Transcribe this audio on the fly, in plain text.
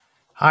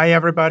Hi,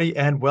 everybody,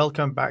 and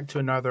welcome back to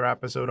another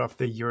episode of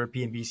the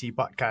European VC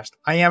podcast.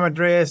 I am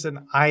Andreas, and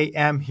I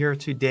am here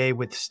today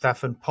with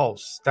Steffen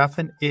Pauls.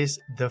 Steffen is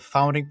the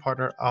founding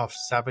partner of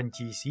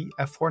 7GC,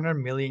 a 400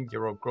 million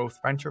euro growth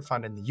venture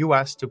fund in the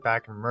US to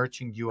back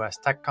emerging US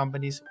tech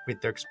companies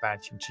with their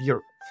expansion to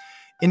Europe.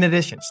 In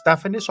addition,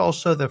 Steffen is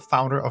also the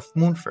founder of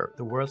Moonfare,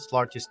 the world's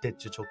largest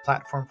digital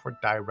platform for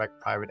direct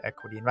private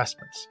equity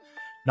investments.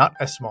 Not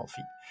a small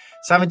feat.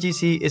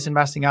 7GC is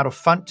investing out of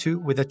Fund 2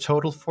 with a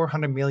total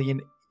 400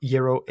 million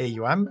euro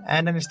AUM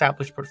and an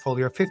established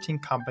portfolio of 15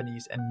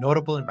 companies and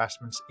notable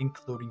investments,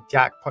 including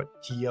Jackpot,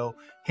 Geo,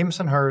 Hims &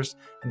 Hers,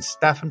 and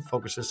Steffen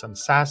focuses on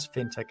SaaS,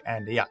 FinTech,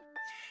 and AI.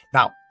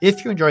 Now,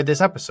 if you enjoyed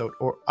this episode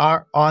or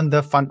are on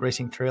the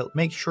fundraising trail,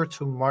 make sure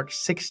to mark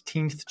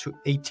 16th to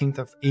 18th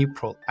of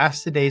April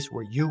as the days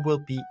where you will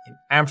be in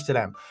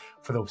Amsterdam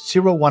for those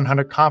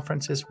 0100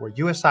 conferences where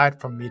you, aside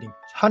from meeting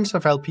tons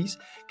of LPs,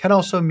 can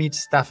also meet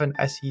Steffen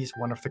as he is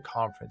one of the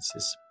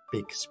conference's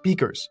big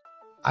speakers.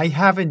 I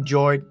have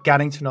enjoyed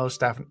getting to know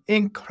Steffen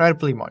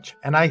incredibly much,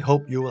 and I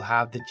hope you will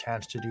have the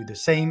chance to do the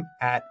same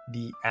at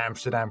the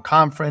Amsterdam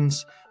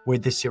conference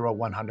with the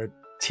 0100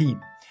 team.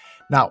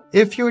 Now,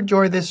 if you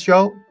enjoy this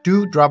show,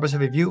 do drop us a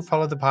review,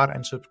 follow the pod,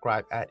 and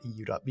subscribe at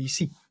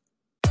eu.vc.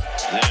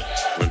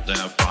 This was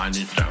their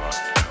finest hour.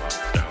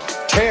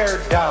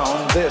 Tear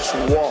down this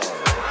wall.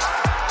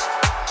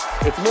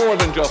 It's more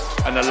than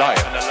just an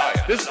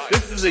alliance.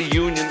 This is a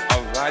union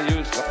of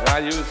values.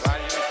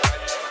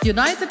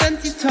 United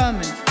and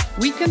determined,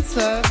 we can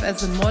serve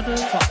as a model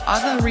for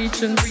other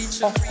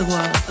regions of the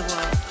world.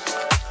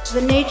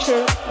 The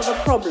nature of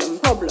a problem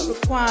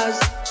requires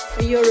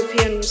a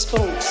European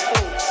response.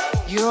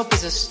 Europe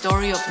is a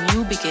story of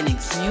new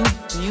beginnings,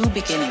 new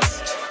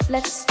beginnings.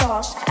 Let's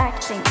start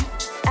acting.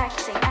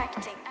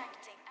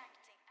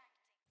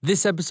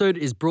 This episode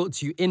is brought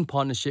to you in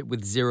partnership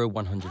with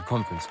 0100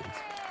 Conferences,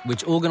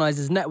 which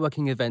organises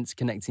networking events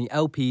connecting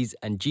LPs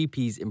and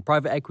GPs in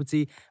private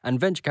equity and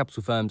venture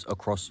capital firms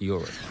across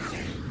Europe.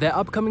 Their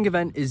upcoming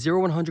event is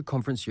 0100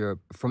 Conference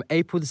Europe from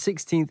April the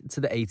 16th to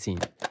the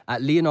 18th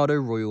at Leonardo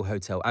Royal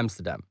Hotel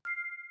Amsterdam.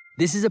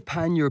 This is a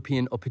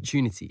pan-European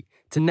opportunity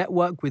to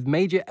network with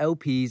major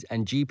LPs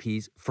and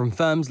GPs from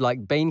firms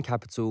like Bain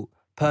Capital,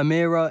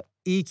 Permira,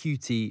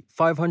 EQT,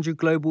 500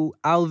 Global,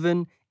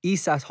 Alvin,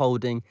 ESAS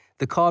Holding,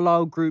 the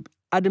Carlyle Group,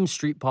 Adams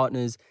Street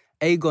Partners,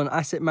 Aegon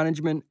Asset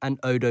Management, and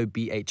Odo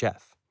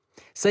BHF.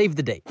 Save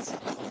the dates,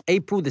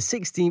 April the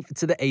 16th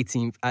to the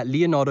 18th at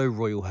Leonardo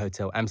Royal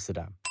Hotel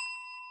Amsterdam.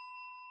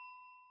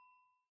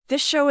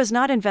 This show is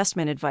not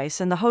investment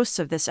advice, and the hosts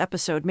of this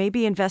episode may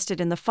be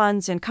invested in the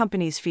funds and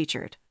companies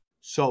featured.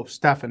 So,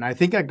 Steffen, I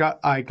think I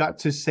got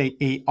to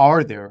say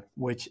AR there,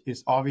 which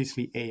is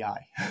obviously AI,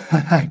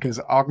 because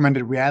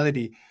augmented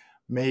reality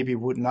maybe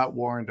would not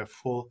warrant a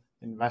full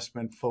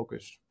investment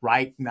focus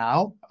right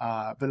now.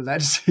 But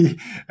let's see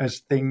as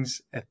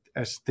things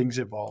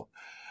evolve.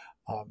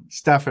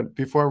 Steffen,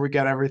 before we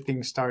get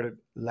everything started,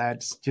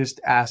 let's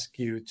just ask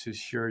you to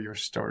share your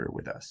story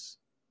with us.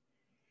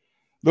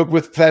 Look,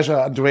 with pleasure,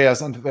 Andreas.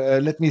 And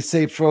let me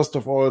say, first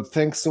of all,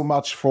 thanks so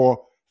much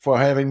for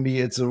having me.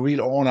 It's a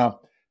real honor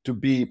to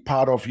be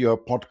part of your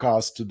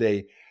podcast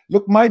today.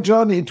 Look, my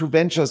journey into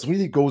ventures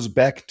really goes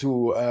back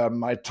to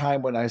my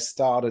time when I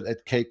started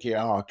at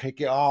KKR.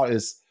 KKR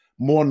is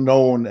more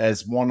known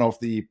as one of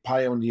the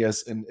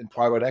pioneers in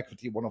private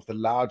equity, one of the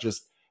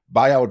largest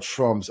buyout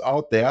firms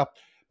out there.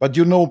 But,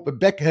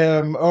 back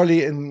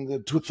early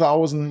in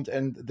 2000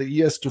 and the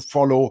years to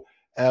follow,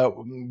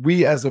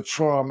 we as a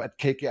firm at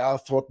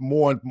KKR thought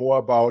more and more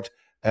about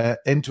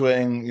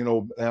entering,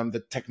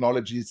 the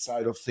technology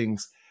side of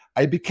things.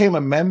 I became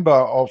a member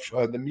of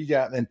the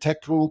Media and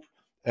Tech Group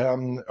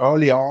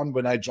early on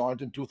when I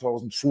joined in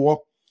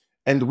 2004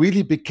 and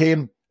really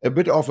became a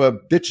bit of a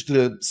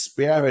digital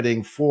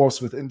spearheading force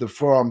within the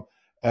firm,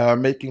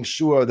 making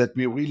sure that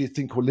we really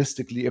think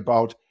holistically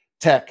about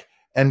tech.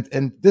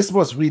 And this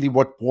was really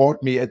what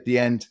brought me at the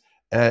end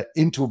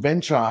into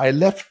venture. I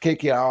left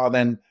KKR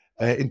then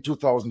in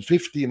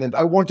 2015, and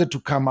I wanted to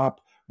come up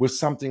with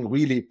something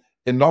really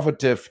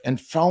innovative and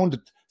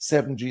founded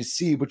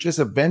 7GC, which is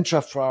a venture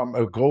firm,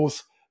 a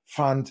growth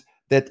fund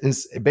that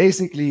is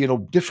basically,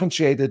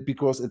 differentiated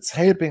because it's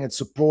helping and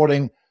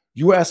supporting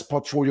US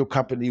portfolio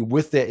company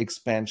with their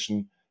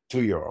expansion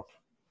to Europe.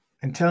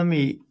 And tell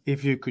me,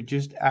 if you could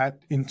just add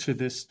into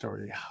this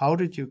story, how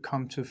did you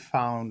come to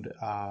found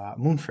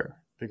Moonfare?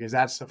 Because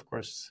that's, of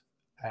course,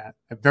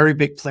 a very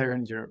big player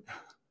in Europe.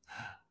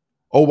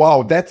 Oh,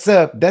 wow. That's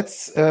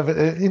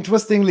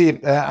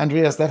interestingly,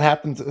 Andreas, that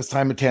happened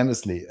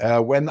simultaneously.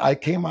 When I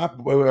came up,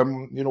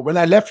 when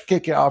I left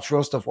KKR,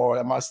 first of all,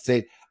 I must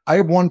say,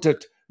 I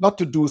wanted not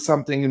to do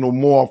something,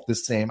 more of the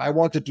same. I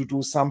wanted to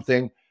do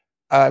something,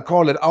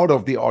 call it out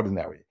of the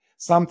ordinary,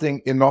 something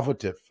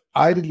innovative,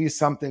 ideally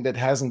something that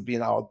hasn't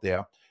been out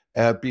there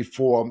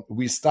before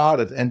we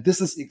started. And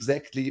this is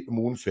exactly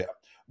Moonfare.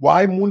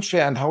 Why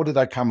Moonfare and how did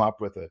I come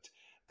up with it?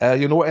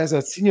 As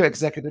a senior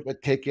executive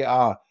at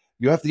KKR,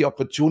 you have the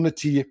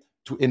opportunity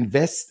to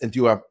invest, and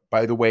you are,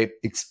 by the way,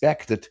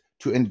 expected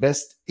to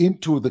invest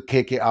into the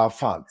KKR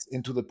funds,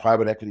 into the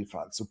private equity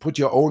funds. So put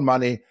your own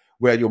money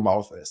where your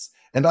mouth is.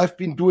 And I've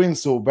been doing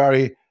so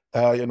very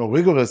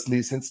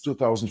rigorously since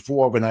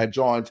 2004 when I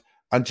joined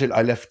until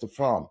I left the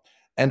firm.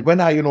 And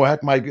when I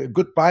had my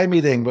goodbye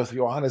meeting with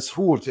Johannes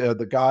Huth,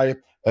 the guy,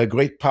 a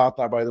great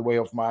partner, by the way,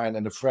 of mine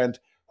and a friend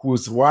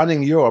who's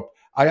running Europe,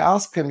 I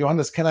asked him,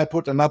 Johannes, can I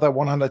put another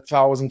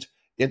 100,000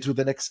 into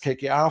the next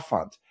KKR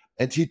fund?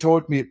 And he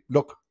told me,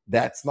 look,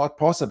 that's not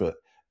possible.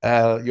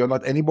 You're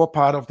not anymore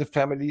part of the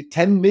family.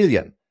 10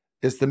 million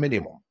is the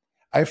minimum.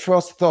 I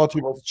first thought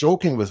he was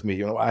joking with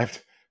me. I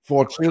have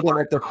 4 children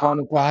at the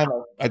point in time.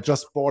 I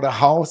just bought a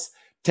house.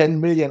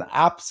 10 million,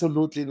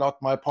 absolutely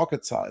not my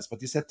pocket size.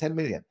 But he said 10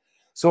 million.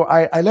 So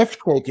I left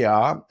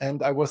KKR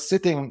and I was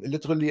sitting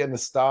literally in a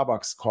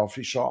Starbucks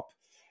coffee shop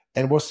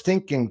and was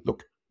thinking,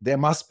 look, there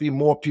must be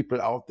more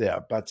people out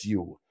there but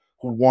you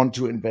who want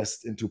to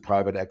invest into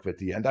private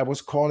equity. And I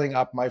was calling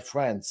up my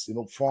friends,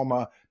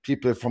 former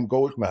people from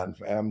Goldman,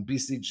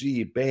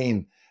 BCG,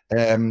 Bain,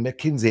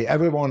 McKinsey,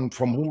 everyone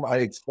from whom I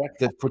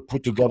expected could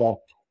put together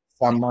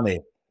some money.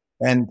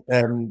 And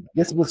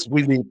this was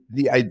really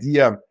the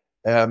idea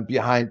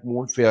behind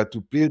Moonfare,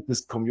 to build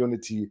this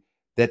community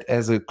that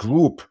as a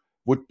group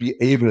would be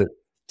able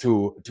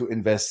to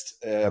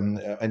invest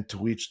and to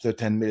reach the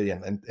 10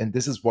 million. And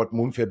this is what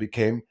Moonfare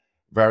became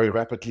very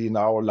rapidly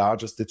now,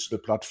 largest digital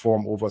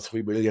platform, over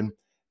 3 billion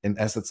in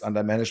assets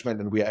under management.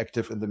 And we are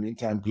active in the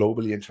meantime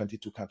globally in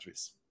 22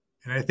 countries.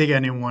 And I think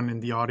anyone in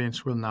the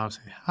audience will now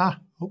say,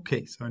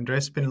 okay, so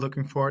Andreas has been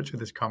looking forward to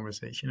this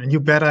conversation. And you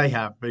bet I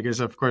have, because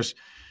of course,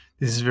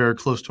 this is very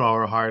close to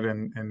our heart.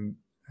 And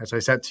as I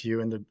said to you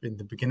in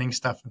the beginning,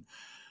 Steffen,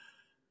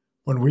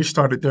 when we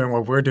started doing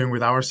what we're doing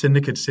with our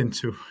syndicates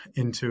into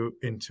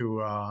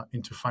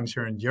funds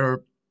here in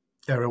Europe,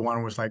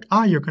 everyone was like,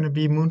 you're going to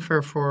be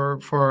Moonfare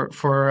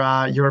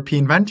for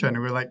European venture. And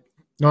we're like,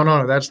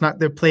 no, that's not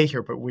the play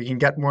here, but we can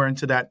get more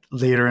into that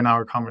later in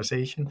our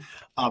conversation.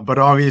 But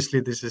obviously,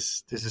 this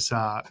is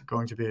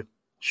going to be a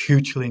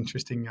hugely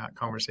interesting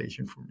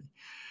conversation for me.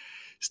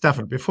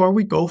 Steffen, before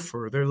we go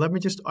further, let me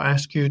just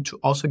ask you to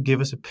also give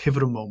us a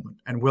pivotal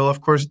moment. And we'll,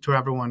 of course, to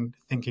everyone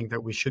thinking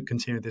that we should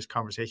continue this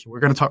conversation,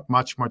 we're going to talk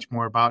much, much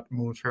more about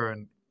Moonfare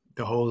and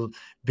the whole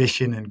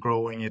vision and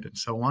growing it and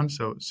so on.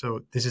 So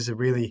this is a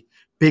really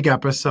big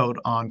episode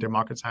on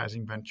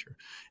democratizing venture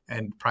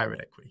and private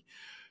equity.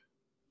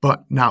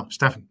 But now,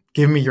 Steffen,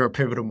 give me your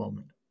pivotal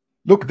moment.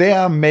 Look, there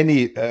are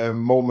many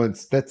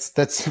moments.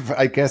 That's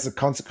I guess a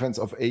consequence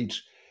of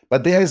age.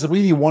 But there is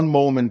really one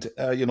moment,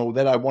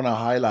 that I want to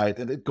highlight,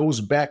 and it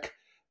goes back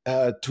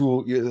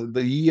to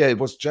the year. It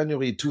was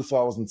January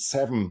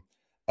 2007.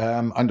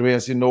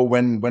 Andreas,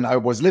 when I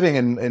was living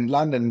in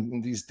London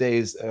in these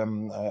days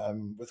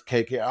with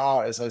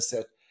KKR, as I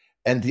said,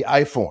 and the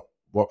iPhone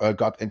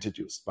got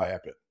introduced by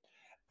Apple.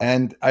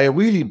 And I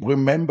really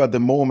remember the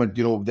moment,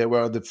 there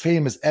were the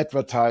famous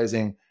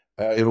advertising,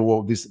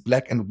 this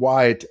black and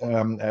white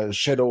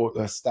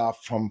shadow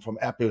stuff from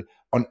Apple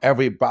on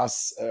every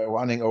bus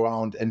running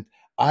around. And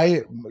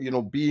I,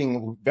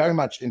 being very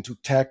much into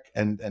tech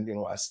and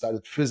I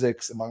studied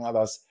physics, among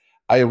others,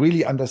 I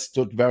really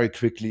understood very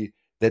quickly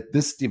that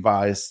this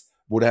device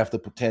would have the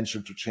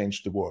potential to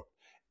change the world.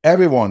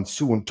 Everyone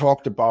soon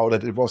talked about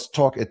it. It was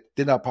talk at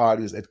dinner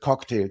parties, at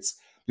cocktails,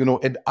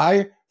 and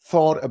I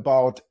thought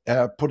about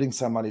putting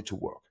some money to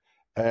work.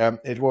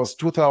 It was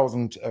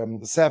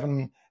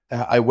 2007.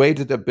 I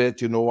waited a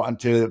bit,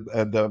 until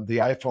the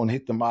iPhone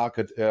hit the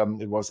market.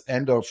 It was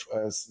end of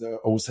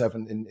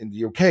 2007 in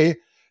the UK,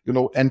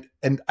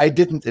 and I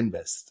didn't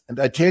invest. And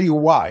I tell you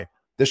why.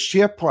 The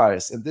share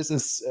price, and this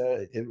is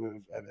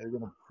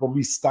for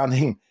me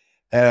stunning,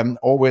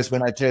 always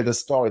when I tell the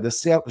story,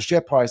 the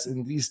share price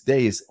in these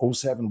days,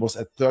 2007, was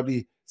at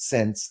 30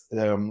 cents,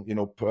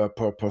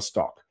 per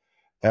stock.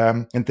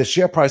 And the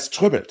share price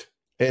tripled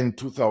in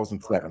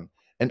 2007.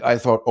 And I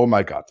thought, oh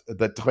my God,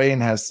 the train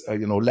has,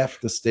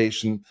 left the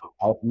station.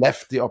 I've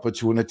left the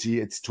opportunity.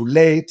 It's too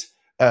late.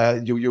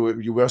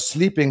 You were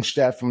sleeping,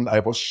 Steffen. I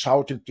was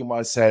shouting to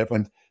myself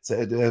and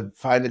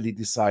finally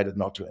decided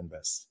not to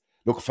invest.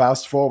 Look,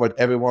 fast forward,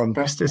 everyone.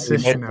 Best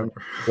decision ever.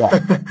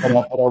 And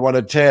I want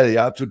to tell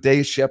you,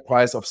 today's share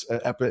price of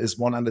Apple is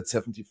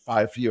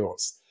 175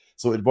 euros.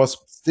 So it was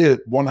still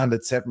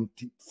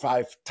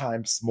 175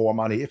 times more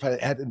money. If I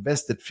had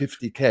invested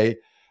 50K,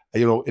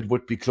 it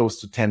would be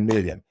close to 10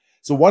 million.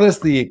 So what is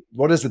the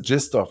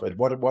gist of it?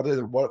 What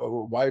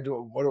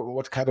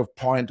kind of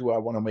point do I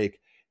want to make?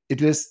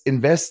 It is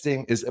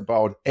investing is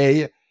about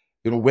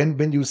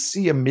when you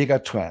see a mega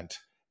trend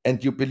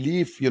and you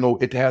believe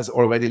it has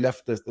already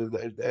left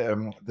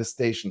the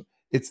station.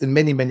 It's in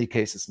many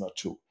cases not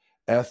true.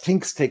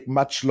 Things take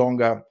much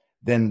longer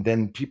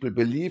than people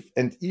believe,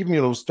 and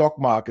even stock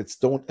markets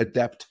don't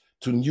adapt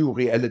to new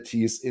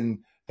realities in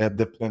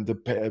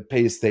the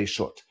pace they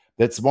should.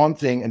 That's one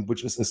thing, and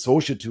which is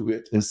associated to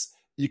it is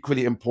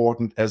equally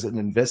important. As an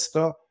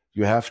investor,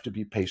 you have to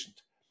be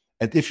patient.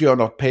 And if you're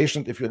not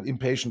patient, if you're an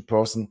impatient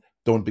person,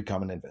 don't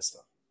become an investor.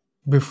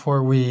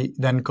 Before we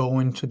then go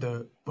into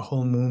the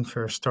whole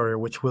Moonfare story,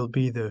 which will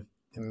be the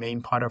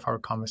main part of our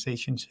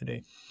conversation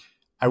today.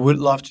 I would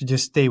love to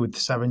just stay with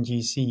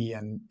 7GC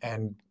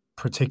and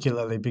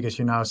particularly because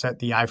you now set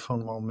the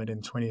iPhone moment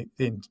in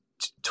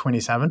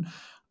 27,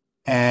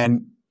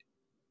 and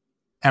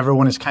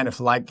everyone is kind of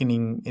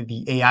likening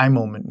the AI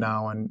moment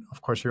now. And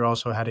of course, you're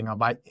also heading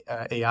up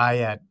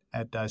AI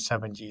at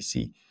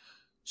 7GC.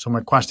 So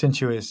my question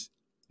to you is,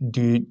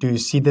 do you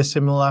see the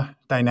similar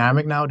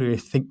dynamic now? Do you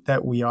think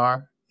that we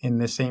are in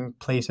the same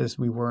place as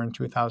we were in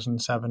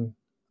 2007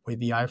 with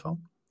the iPhone?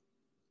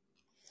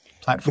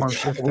 Platform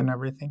shift and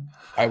everything?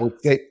 I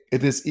would say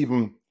it is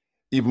even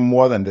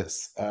more than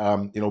this.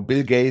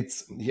 Bill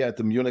Gates here at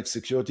the Munich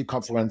Security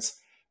Conference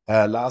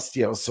last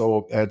year or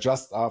so,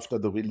 just after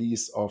the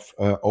release of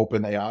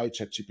OpenAI,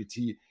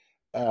 ChatGPT,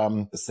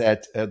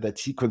 said that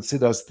he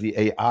considers the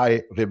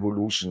AI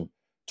revolution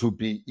to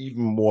be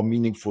even more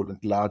meaningful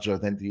and larger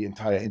than the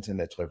entire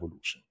internet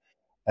revolution.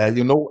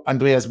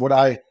 Andreas,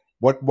 why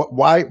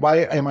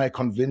am I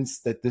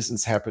convinced that this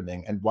is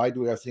happening, and why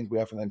do I think we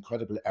have an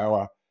incredible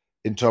era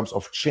in terms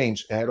of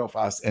change ahead of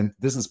us? And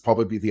this is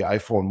probably the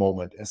iPhone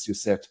moment, as you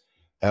said,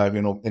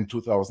 in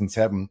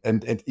 2007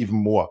 and even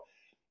more.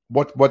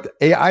 What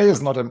AI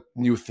is not a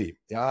new theme.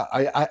 Yeah,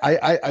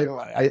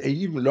 I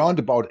even learned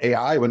about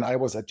AI when I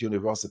was at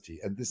university,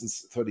 and this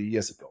is 30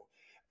 years ago.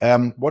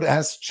 What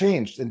has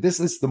changed, and this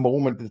is the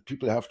moment that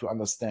people have to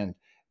understand,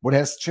 what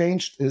has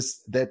changed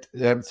is that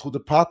through the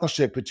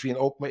partnership between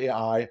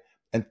OpenAI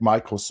and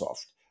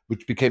Microsoft,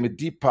 which became a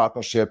deep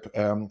partnership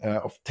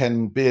of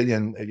 10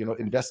 billion,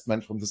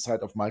 investment from the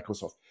side of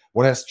Microsoft.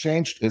 What has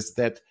changed is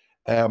that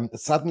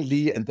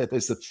suddenly, and that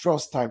is the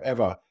first time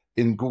ever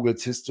in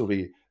Google's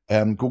history,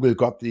 Google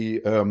got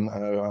the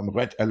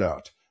red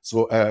alert.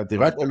 So the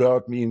red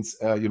alert means,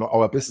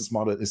 our business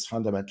model is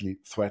fundamentally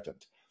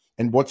threatened.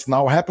 And what's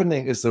now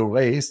happening is a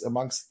race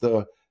amongst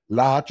the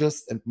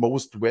largest and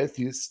most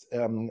wealthiest,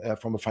 from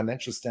a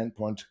financial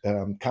standpoint,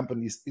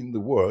 companies in the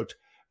world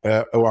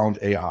around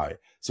AI.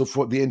 So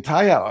for the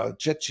entire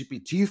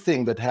ChatGPT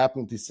thing that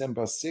happened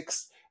December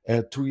 6th,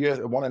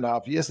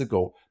 1.5 years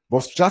ago,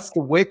 was just a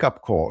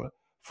wake-up call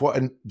for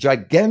a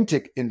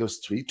gigantic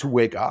industry to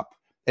wake up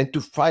and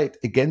to fight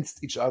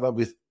against each other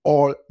with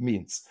all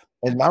means.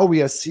 And now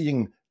we are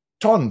seeing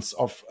tons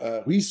of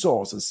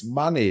resources,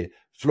 money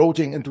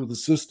floating into the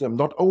system,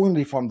 not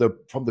only from the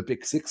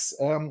big six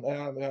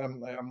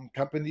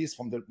companies,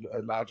 from the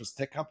largest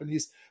tech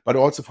companies, but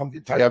also from the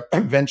entire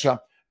venture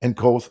and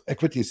growth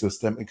equity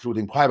system,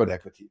 including private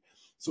equity.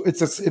 So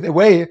it's in a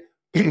way,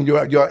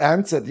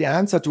 the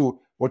answer to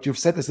what you've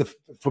said is,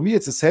 for me,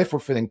 it's a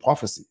self-fulfilling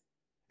prophecy.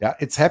 Yeah,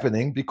 it's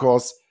happening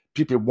because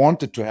people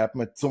want it to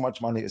happen. So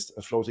much money is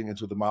floating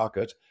into the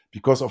market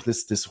because of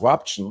this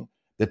disruption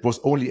that was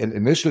only an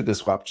initial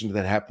disruption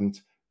that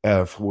happened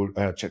through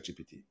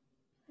ChatGPT.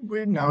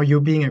 Now, you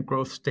being a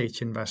growth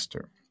stage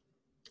investor,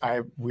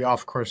 we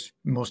of course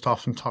most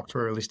often talk to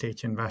early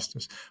stage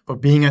investors,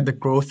 but being at the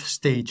growth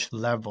stage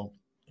level,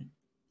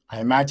 I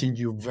imagine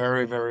you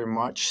very, very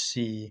much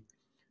see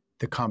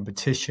the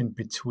competition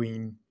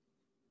between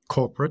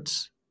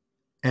corporates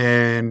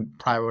and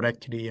private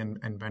equity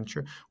and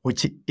venture,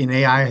 which in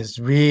AI has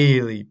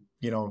really,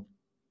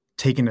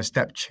 taken a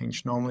step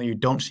change. Normally, you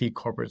don't see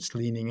corporates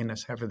leaning in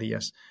as heavily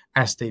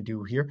as they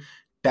do here,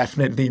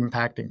 definitely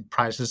impacting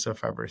prices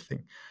of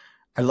everything.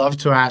 I'd love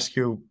to ask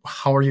you,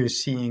 how are you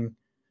seeing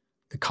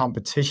the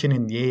competition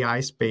in the AI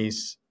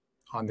space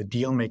on the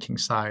deal-making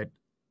side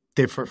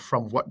differ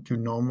from what you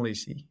normally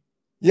see?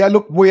 Yeah,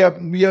 look, we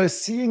are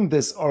seeing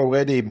this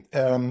already.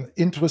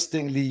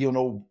 Interestingly,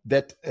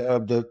 that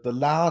the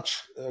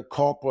large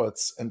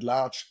corporates and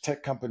large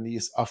tech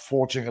companies are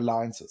forging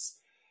alliances.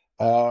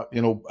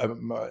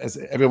 As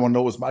everyone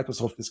knows,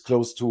 Microsoft is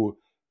close to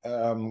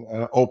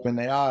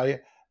OpenAI,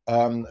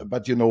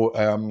 but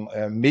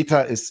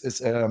Meta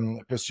is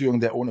pursuing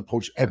their own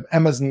approach.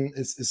 Amazon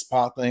is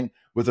partnering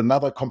with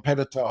another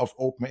competitor of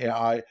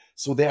OpenAI.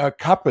 So there are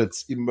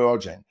couples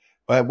emerging.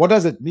 What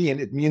does it mean?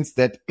 It means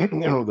that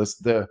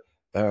the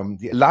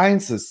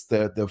alliances,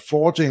 the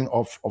forging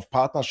of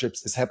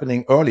partnerships is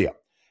happening earlier,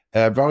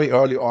 very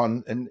early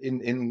on,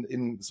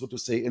 in so to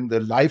say, in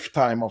the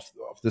lifetime of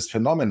this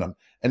phenomenon.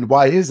 And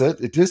why is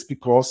it? It is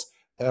because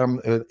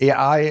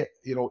AI,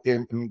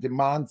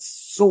 demands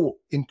so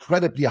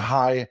incredibly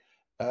high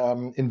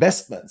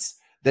investments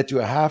that you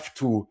have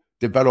to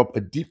develop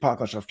a deep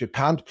partnership. You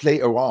can't play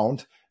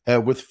around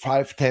with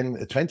 5,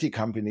 10, 20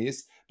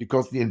 companies,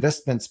 because the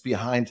investments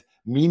behind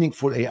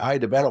meaningful AI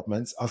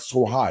developments are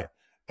so high.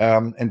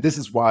 And this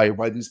is why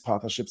these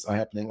partnerships are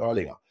happening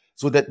earlier.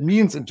 So that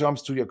means, in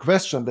terms to your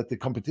question, that the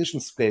competition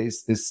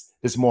space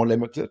is more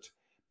limited.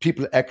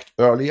 People act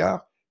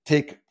earlier,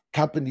 take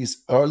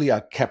companies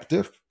earlier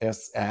captive,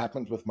 as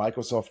happened with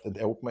Microsoft and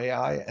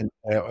OpenAI,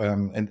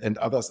 and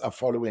others are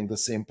following the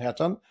same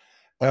pattern.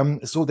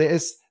 So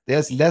there's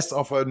less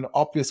of an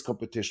obvious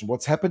competition.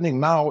 What's happening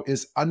now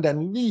is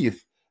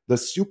underneath the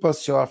super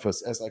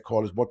surface, as I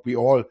call it, what we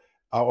all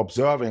are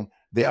observing.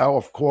 There are,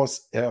 of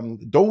course,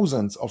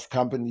 dozens of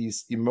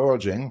companies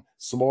emerging,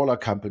 smaller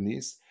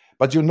companies,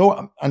 But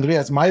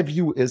Andreas, my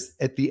view is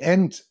at the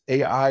end,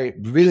 AI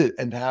will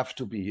and have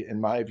to be, in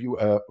my view,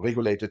 a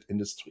regulated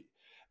industry.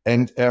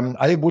 And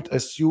I would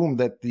assume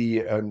that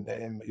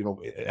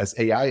as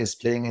AI is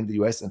playing in the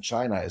US and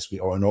China, as we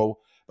all know,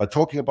 but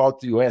talking about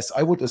the US,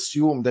 I would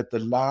assume that the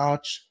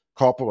large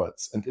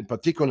corporates, and in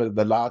particular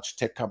the large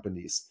tech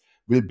companies,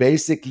 will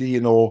basically,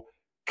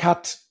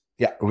 cut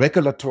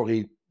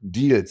regulatory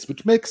deals,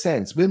 which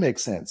will make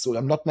sense. So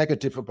I'm not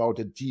negative about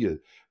a deal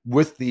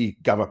with the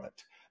government.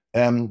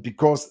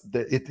 Because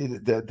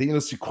the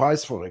industry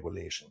cries for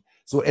regulation.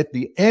 So at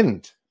the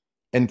end,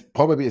 and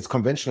probably it's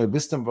conventional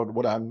wisdom, but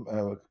what I'm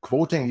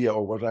quoting here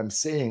or what I'm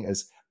saying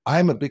is,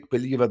 I'm a big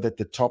believer that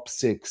the top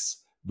 6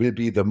 will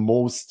be the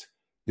most,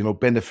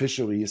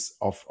 beneficiaries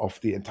of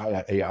the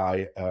entire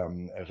AI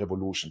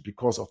revolution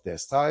because of their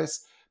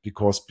size,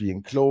 because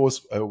being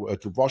close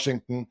to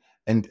Washington,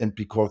 and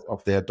because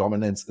of their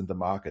dominance in the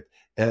market.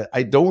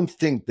 I don't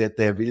think that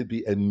there will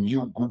be a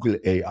new Google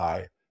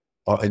AI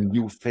or a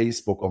new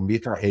Facebook or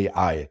Meta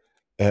AI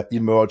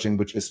emerging,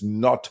 which is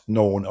not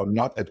known or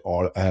not at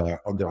all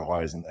on the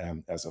horizon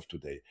as of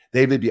today.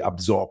 They will be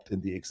absorbed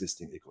in the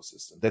existing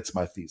ecosystem. That's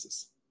my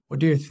thesis.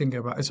 What do you think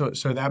about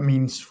so that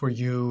means for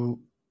you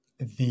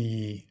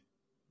the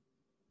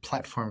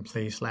platform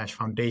play /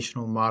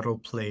 foundational model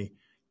play,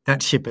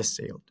 that ship has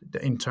sailed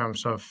in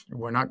terms of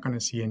we're not going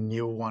to see a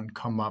new one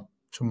come up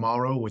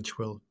tomorrow, which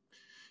will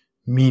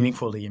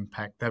meaningfully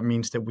impact. That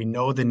means that we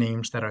know the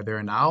names that are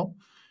there now.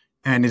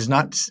 And it's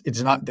not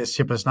the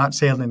ship has not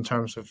sailed in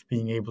terms of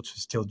being able to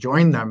still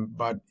join them,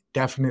 but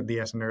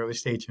definitely as an early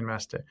stage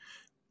investor,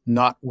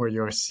 not where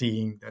you're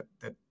seeing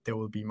that there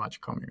will be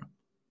much coming up.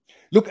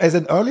 Look, as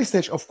an early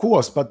stage, of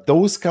course, but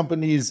those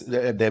companies,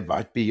 there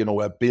might be, a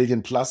 $1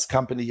 billion+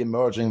 company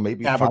emerging,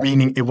 maybe. Yeah, but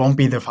meaning it won't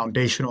be the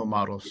foundational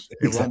models.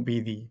 It won't be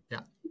the,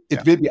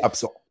 It will be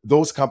absorbed.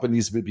 Those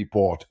companies will be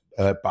bought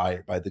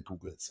by the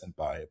Googles and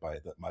by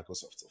the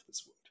Microsofts of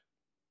this world.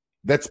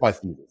 That's my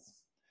thesis.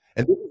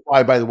 And this is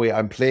why, by the way,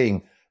 I'm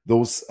playing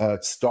those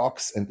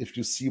stocks. And if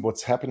you see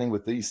what's happening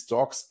with these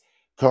stocks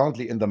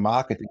currently in the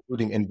market,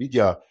 including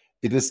NVIDIA,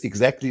 it is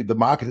exactly, the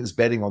market is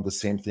betting on the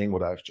same thing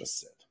what I've just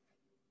said.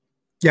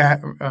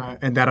 Yeah,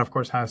 and that, of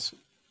course, has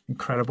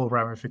incredible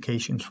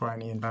ramifications for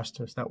any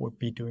investors that would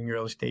be doing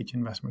early stage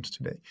investments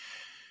today.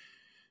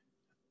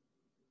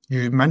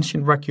 You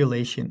mentioned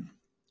regulation.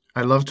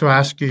 I'd love to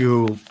ask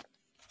you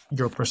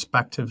your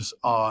perspectives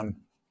on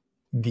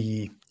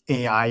the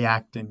AI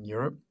Act in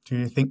Europe. Do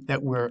you think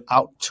that we're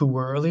out too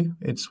early?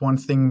 It's one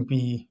thing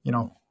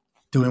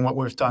doing what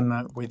we've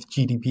done with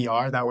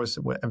GDPR. That was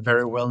a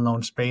very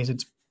well-known space.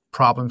 It's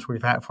problems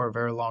we've had for a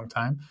very long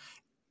time.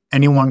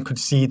 Anyone could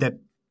see that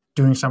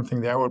doing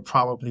something there would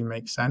probably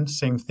make sense.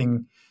 Same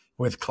thing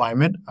with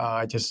climate.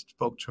 I just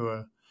spoke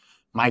to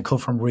Michael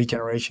from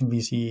Regeneration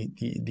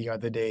VC the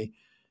other day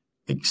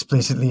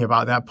explicitly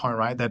about that point,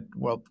 right? That,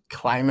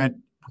 climate,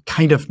 we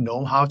kind of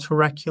know how to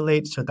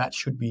regulate, so that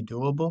should be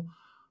doable.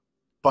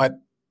 But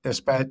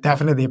there's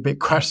definitely a big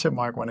question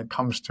mark when it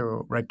comes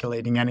to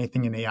regulating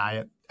anything in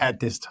AI at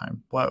this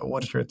time.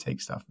 What's your take,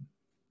 Steffen?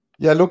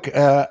 Yeah, look,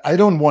 I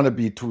don't want to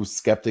be too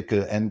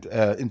skeptical. And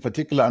in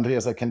particular,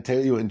 Andreas, I can tell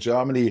you in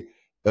Germany,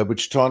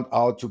 which turned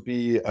out to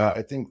be,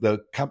 I think,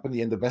 the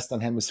company in the Western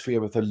Hemisphere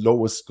with the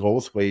lowest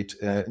growth rate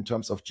in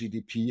terms of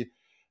GDP.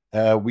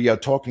 We are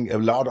talking a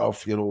lot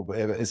of,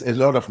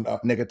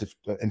 negative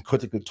and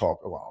critical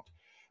talk around.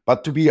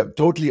 But to be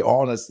totally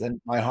honest,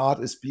 and my heart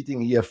is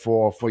beating here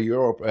for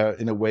Europe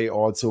in a way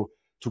also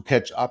to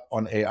catch up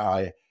on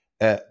AI.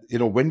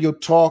 When you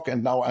talk,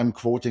 and now I'm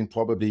quoting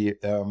probably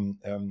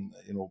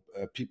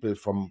people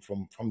from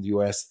the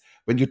US,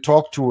 when you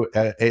talk to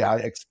AI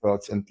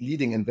experts and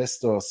leading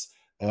investors,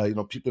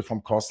 people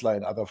from Khosla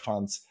and other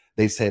funds,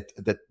 they said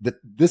that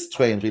this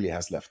train really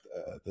has left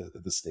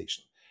the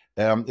station.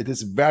 It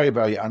is very,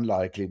 very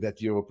unlikely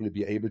that Europe will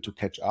be able to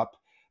catch up.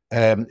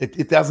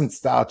 It doesn't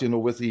start,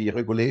 with the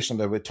regulation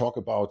that we'll talk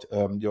about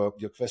your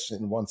question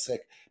in one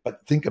sec,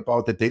 but think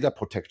about the data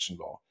protection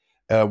law.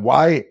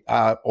 Why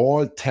are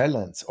all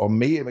talents, or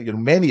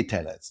many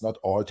talents, not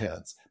all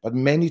talents, but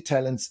many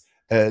talents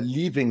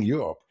leaving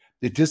Europe?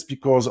 It is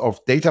because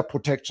of data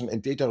protection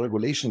and data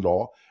regulation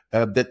law.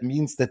 That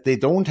means that they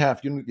don't have,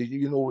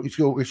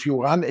 if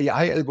you run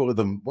AI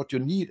algorithm, what you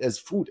need as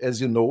food, as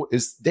you know,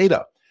 is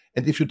data.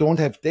 And if you don't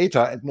have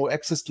data and no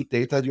access to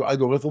data, your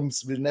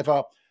algorithms will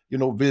never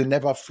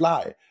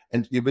fly,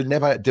 and you will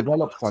never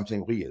develop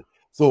something real.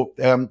 So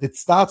it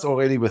starts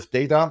already with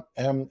data,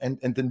 and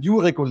the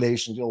new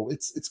regulation.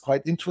 It's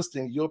quite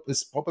interesting. Europe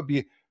is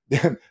probably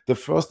the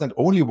first and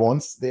only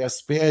ones. They are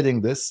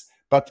spearheading this,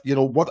 but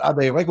what are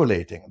they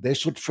regulating? They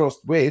should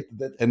first wait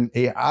that an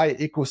AI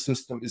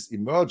ecosystem is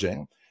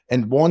emerging,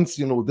 and once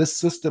this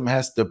system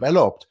has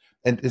developed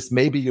and is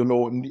maybe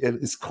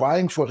is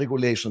crying for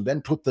regulation,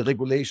 then put the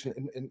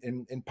regulation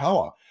in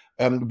power.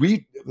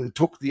 We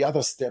took the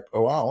other step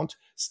around,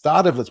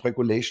 started with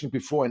regulation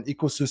before an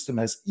ecosystem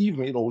has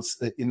even,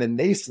 in a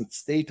nascent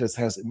status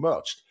has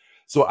emerged.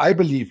 So I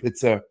believe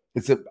it's a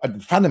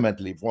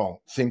fundamentally wrong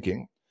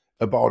thinking.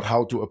 about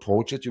how to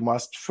approach it, you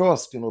must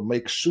first,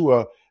 make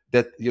sure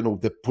that,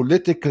 the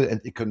political and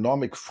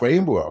economic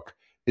framework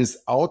is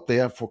out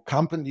there for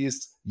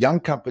companies, young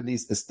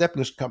companies,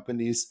 established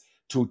companies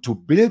to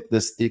build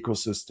this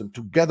ecosystem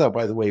together,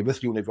 by the way,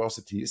 with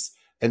universities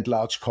and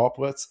large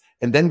corporates.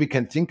 And then we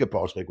can think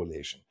about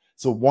regulation.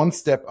 So one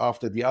step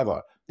after the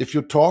other. If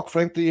you talk,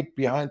 frankly,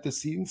 behind the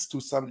scenes to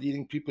some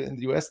leading people in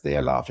the US, they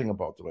are laughing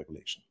about the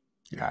regulation.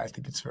 Yeah, I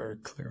think it's very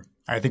clear.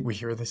 I think we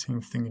hear the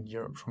same thing in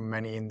Europe from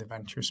many in the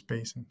venture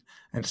space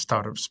and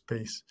startup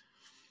space.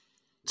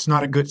 It's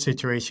not a good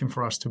situation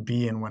for us to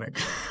be in when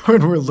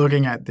we're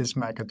looking at this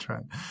mega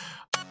trend.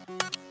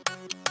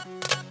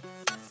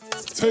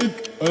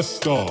 Take a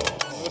stop.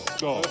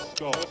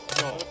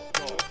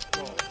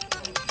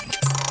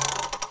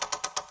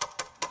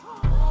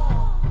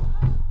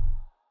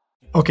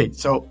 Okay,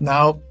 so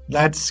now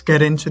let's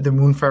get into the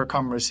Moonfare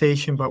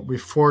conversation. But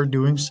before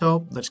doing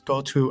so, let's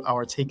go to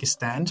our Take a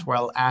Stand, where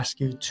I'll ask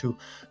you to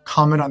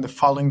comment on the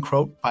following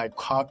quote by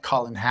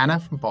Colin Hanna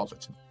from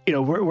Balderton.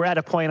 We're at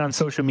a point on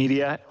social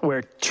media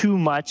where too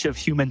much of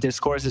human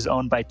discourse is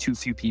owned by too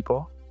few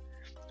people.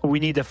 We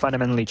need to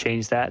fundamentally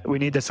change that. We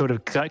need to sort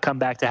of come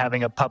back to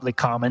having a public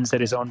commons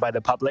that is owned by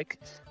the public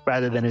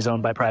rather than is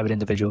owned by private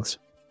individuals.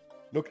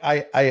 Look,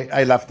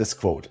 I love this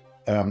quote,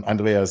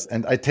 Andreas,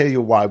 and I tell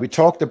you why. We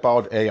talked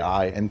about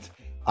AI, and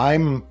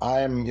I'm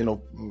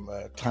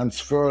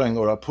transferring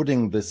or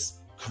putting this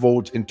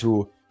quote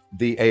into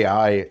the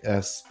AI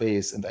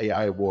space and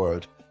AI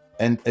world.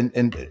 And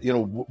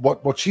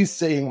what she's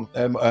saying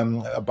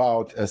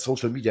about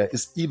social media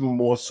is even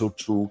more so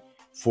true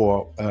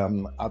for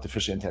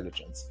artificial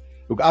intelligence.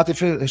 Look,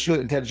 artificial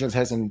intelligence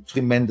has a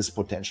tremendous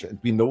potential, and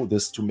we know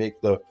this, to make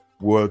the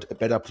world a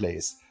better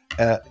place.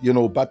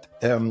 But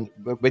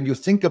when you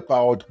think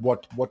about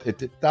what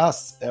it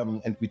does,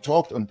 and we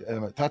talked and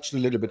touched a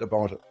little bit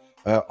about it,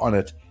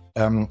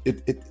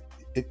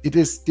 it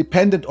is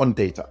dependent on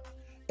data,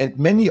 and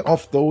many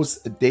of those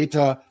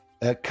data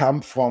come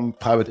from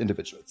private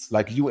individuals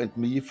like you and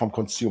me, from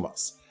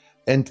consumers.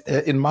 And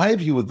in my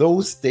view,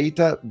 those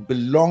data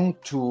belong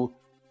to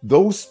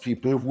those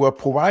people who are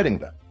providing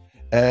them.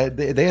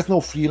 There's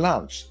no free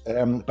lunch.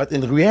 But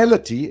in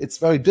reality, it's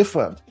very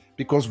different,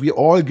 because we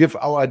all give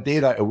our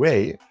data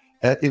away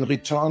in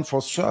return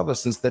for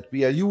services that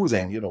we are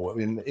using,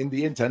 in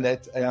the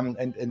internet and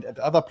at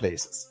other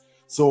places.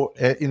 So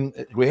in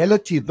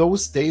reality,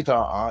 those data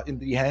are in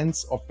the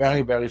hands of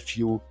very, very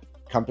few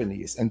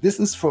companies. And this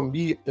is, for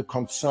me, a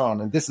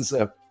concern. And this is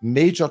a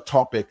major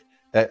topic.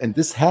 And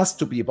this has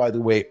to be, by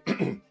the way,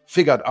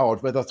 figured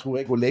out, whether through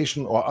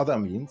regulation or other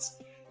means,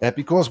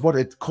 because what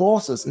it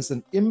causes is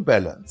an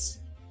imbalance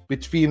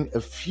between a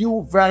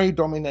few very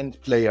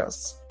dominant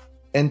players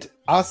and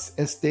us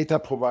as data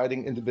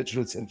providing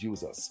individuals and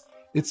users.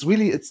 It's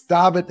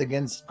David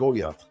against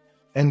Goliath.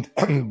 And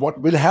what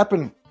will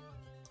happen,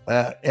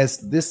 as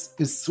this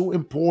is so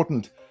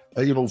important,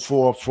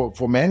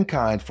 for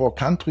mankind, for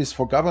countries,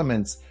 for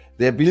governments,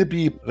 there will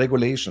be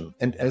regulation.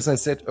 And as I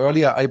said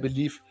earlier, I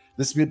believe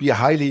this will be a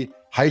highly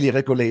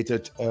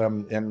regulated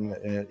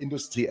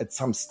industry at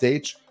some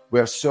stage,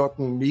 where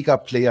certain mega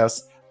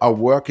players are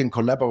working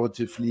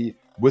collaboratively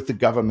with the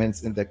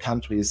governments in their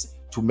countries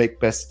to make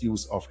best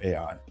use of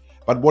AI.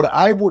 But what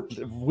I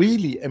would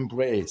really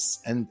embrace,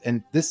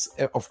 and this,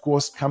 of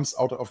course, comes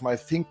out of my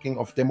thinking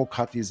of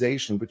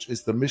democratization, which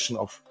is the mission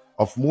of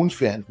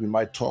Moonfare, and we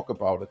might talk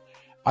about it.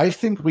 I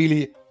think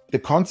really the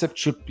concept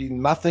should be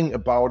nothing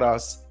about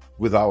us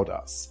without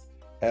us.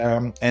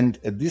 And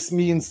this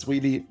means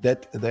really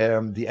that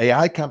the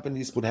AI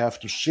companies would have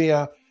to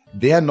share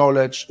their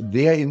knowledge,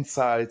 their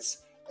insights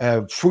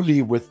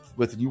fully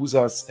with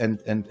users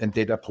and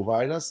data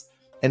providers.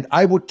 And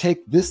I would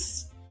take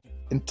this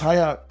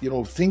entire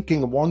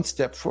thinking one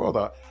step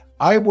further.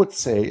 I would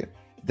say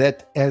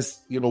that as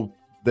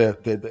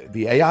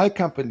the AI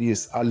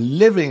companies are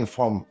living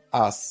from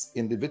us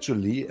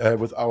individually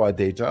with our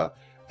data,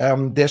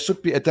 there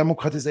should be a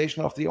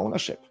democratization of the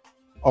ownership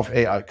of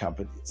AI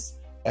companies.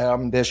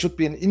 There should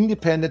be an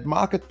independent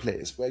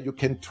marketplace where you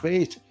can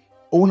trade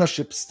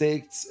ownership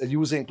stakes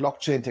using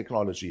blockchain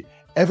technology.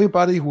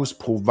 Everybody who's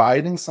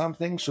providing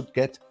something should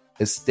get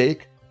a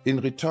stake in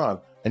return,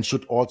 and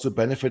should also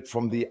benefit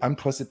from the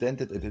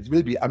unprecedented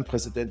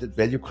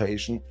value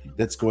creation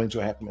that's going to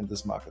happen in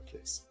this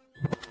marketplace.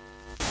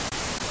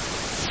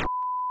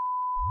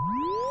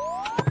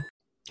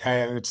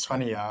 It's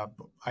funny. I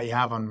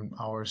have on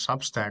our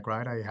Substack,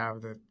 right? I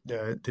have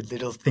the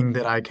little thing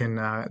that I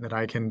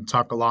can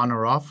toggle on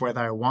or off,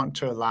 whether I want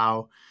to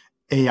allow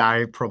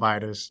AI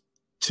providers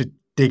to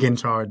dig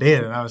into our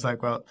data. And I was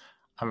like, well,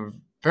 I'm a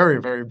very,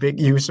 very big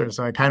user,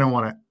 so I kind of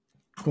want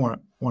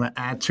to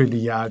add to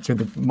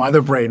the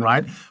mother brain,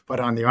 right? But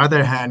on the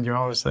other hand, you're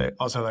also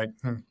like,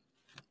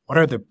 what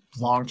are the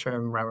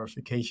long-term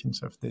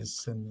ramifications of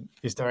this? And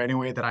is there any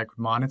way that I could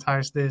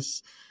monetize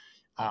this?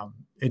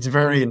 It's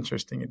very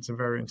interesting. It's a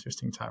very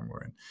interesting time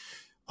we're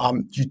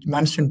in. You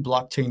mentioned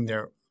blockchain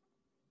there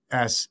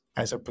as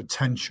a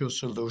potential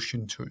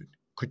solution to it.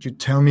 Could you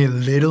tell me a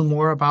little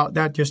more about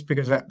that? Just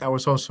because that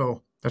was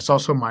also that's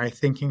also my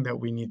thinking, that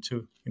we need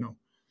to,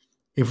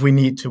 if we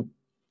need to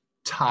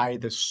tie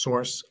the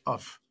source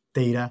of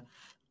data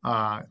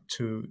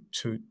to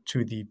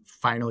the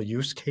final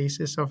use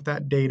cases of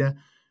that data,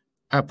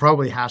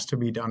 probably has to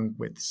be done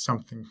with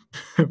something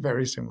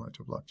very similar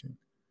to blockchain.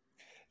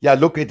 Yeah,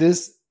 look,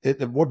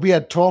 what we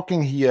are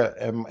talking here,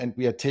 and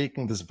we are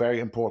taking this very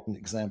important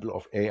example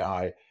of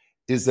AI,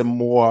 is a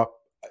more,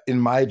 in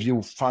my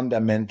view,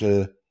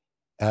 fundamental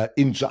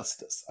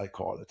injustice, I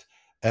call it.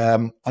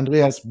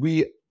 Andreas,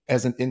 we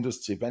as an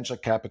industry, venture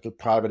capital,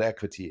 private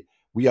equity,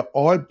 we are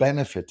all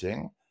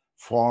benefiting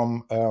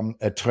from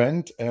a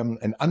trend,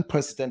 an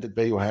unprecedented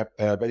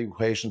value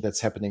creation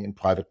that's happening in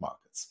private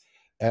markets.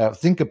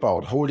 Think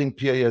about holding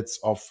periods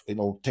of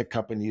tech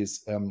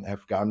companies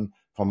have gone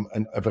from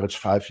an average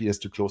 5 years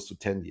to close to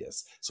 10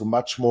 years. So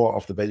much more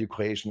of the value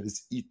creation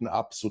is eaten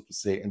up, so to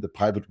say, in the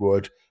private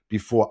world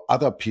before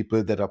other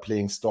people that are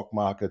playing stock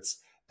markets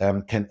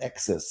can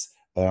access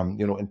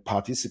and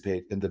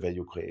participate in the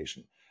value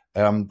creation.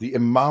 The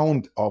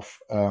amount of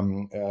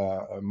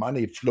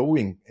money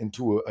flowing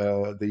into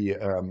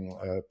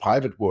the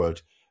private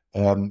world,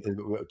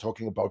 we're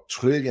talking about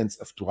trillions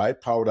of dry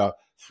powder,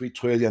 3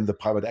 trillion the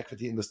private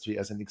equity industry,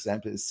 as an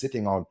example, is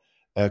sitting on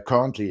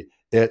currently,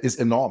 is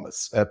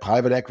enormous.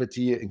 Private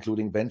equity,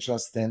 including venture,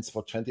 stands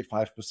for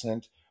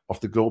 25% of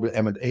the global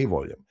M&A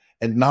volume.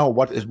 And now,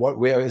 what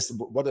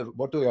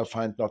do I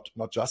find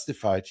not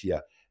justified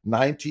here?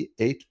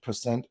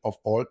 98% of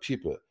all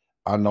people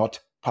are not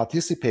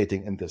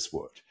participating in this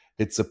world.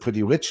 It's the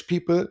pretty rich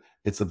people,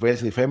 it's the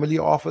wealthy family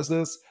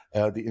offices,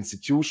 the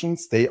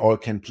institutions, they all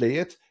can play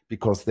it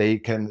because they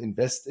can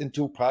invest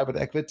into private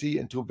equity,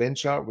 into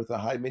venture with the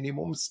high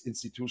minimums,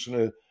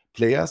 institutional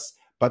players.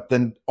 But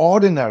then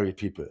ordinary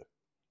people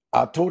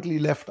are totally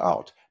left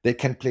out. They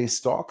can play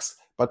stocks,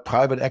 but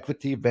private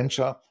equity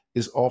venture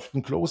is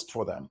often closed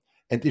for them.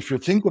 And if you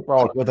think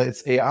about whether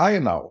it's AI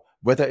now,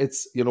 whether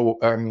it's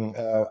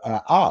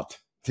art,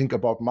 think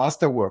about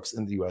masterworks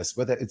in the US,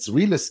 whether it's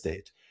real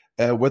estate,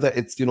 whether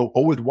it's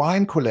old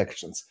wine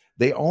collections,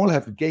 they all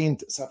have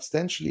gained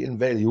substantially in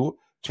value,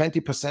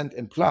 20%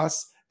 and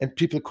plus, and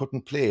people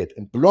couldn't play it.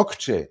 And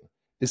blockchain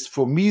is,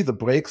 for me, the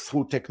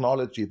breakthrough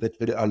technology that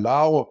will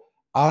allow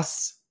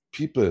us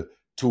people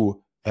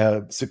to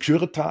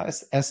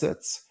securitize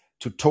assets,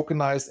 to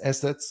tokenize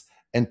assets,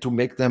 and to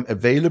make them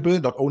available,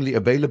 not only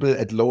available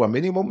at lower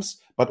minimums,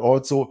 but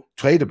also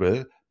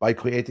tradable by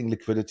creating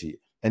liquidity.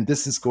 And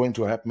this is going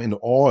to happen in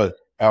all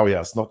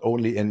areas, not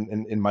only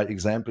in my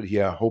example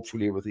here,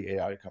 hopefully with the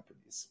AI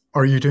companies.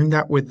 Are you doing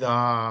that with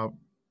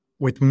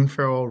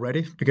Moonfare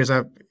already? Because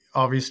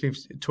obviously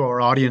to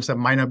our audience that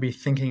might not be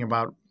thinking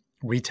about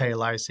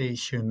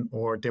retailization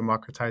or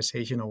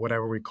democratization or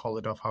whatever we call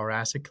it of our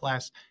asset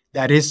class,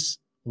 that is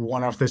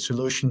one of the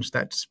solutions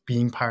that's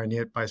being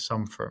pioneered by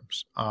some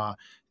firms.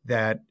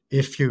 That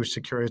if you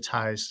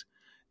securitize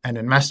an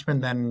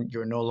investment, then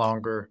you're no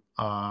longer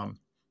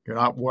you're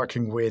not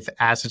working with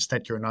assets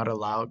that you're not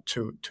allowed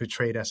to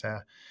trade as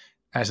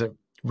a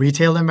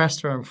retail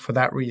investor. And for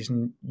that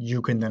reason,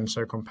 you can then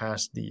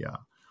surpass the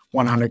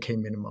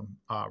 100K minimum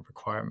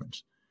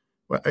requirements.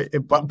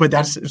 But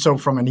that's so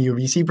from an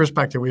EUVC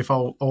perspective, we've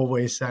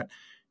always said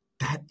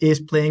that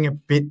is playing a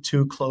bit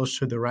too close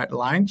to the red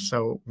line.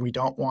 So we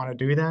don't want to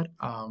do that.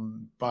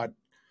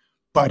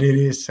 But it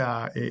is,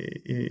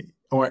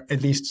 or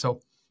at least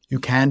so you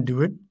can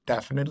do it,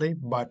 definitely.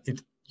 But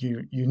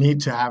you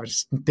need to have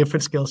a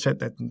different skill set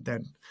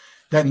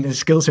than the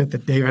skill set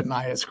that David and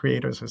I as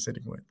creators are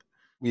sitting with.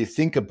 We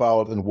think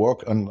about and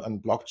work on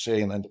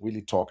blockchain and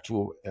really talk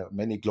to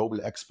many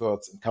global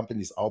experts and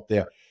companies out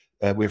there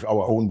with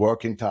our own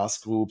working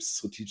task groups,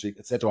 strategic,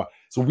 etc.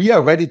 So we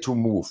are ready to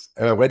move,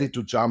 ready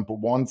to jump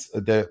once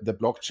the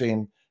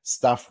blockchain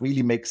stuff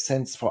really makes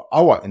sense for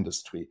our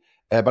industry.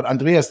 But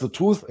Andreas, the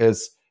truth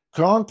is,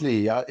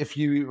 currently, if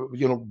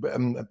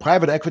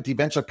private equity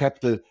venture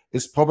capital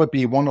is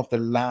probably one of the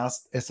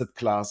last asset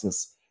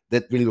classes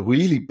that will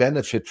really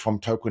benefit from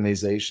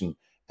tokenization.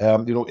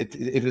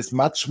 It is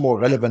much more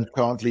relevant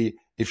currently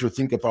if you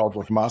think about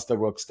what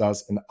Masterworks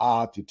does in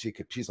art. You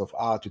take a piece of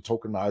art, you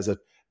tokenize it,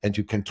 and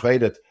you can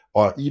trade it,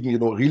 or even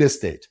real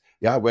estate,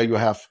 where you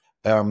have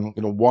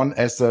one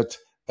asset,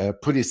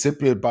 pretty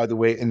simple, by the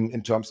way,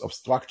 in terms of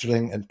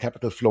structuring and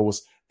capital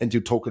flows, and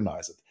you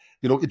tokenize it.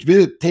 It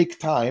will take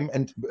time,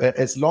 and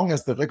as long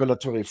as the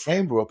regulatory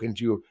framework, and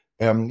you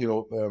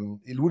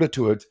alluded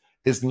to it,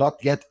 is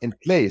not yet in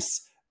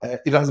place,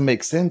 it doesn't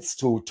make sense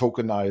to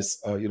tokenize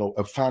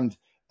a fund,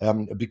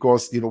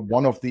 because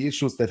one of the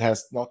issues that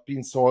has not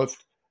been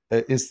solved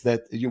is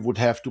that you would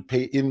have to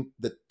pay in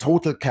the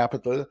total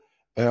capital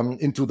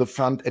into the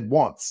fund at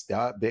once.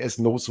 There is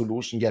no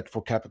solution yet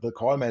for capital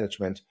call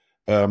management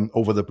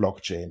over the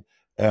blockchain.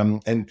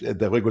 And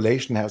the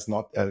regulation has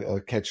not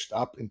catched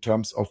up in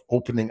terms of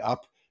opening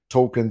up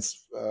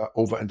tokens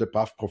over and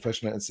above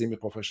professional and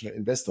semi-professional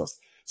investors.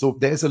 So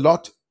there's a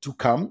lot to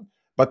come,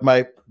 but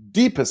my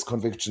deepest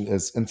conviction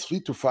is in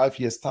 3 to 5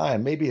 years'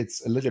 time, maybe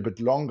it's a little bit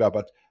longer,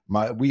 but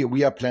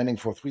we are planning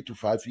for 3 to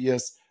 5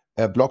 years,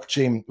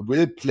 blockchain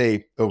will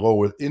play a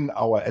role in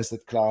our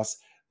asset class.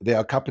 There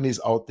are companies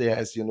out there,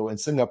 as you know, in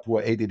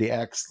Singapore,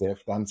 ADDX, they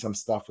have done some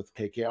stuff with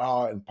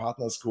KKR and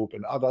Partners Group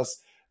and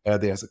others.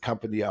 There's a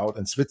company out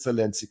in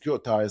Switzerland,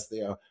 Securitize,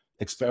 they are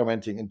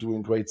experimenting and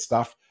doing great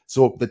stuff.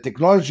 So the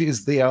technology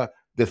is there,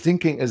 the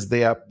thinking is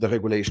there, the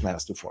regulation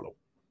has to follow.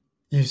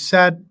 You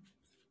said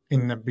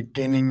in the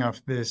beginning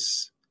of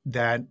this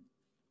that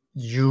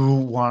you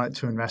wanted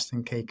to invest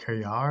in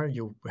KKR.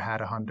 You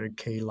had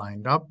 100K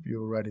lined up.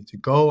 You were ready to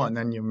go, and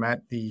then you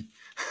met the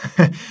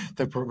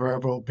the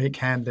proverbial big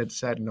hand that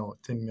said no,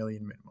 10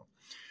 million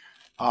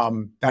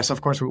minimum. That's of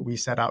course what we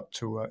set out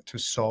to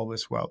solve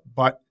as well.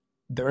 But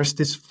there is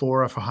this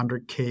floor of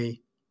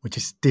 100K, which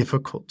is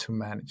difficult to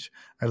manage.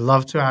 I'd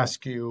love to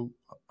ask you,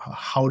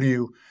 how do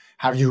you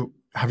have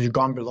you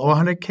gone below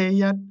 100K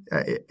yet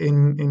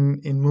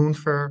in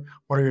Moonfare?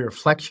 What are your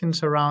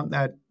reflections around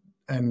that?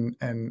 And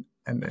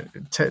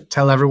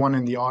tell everyone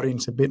in the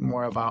audience a bit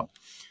more about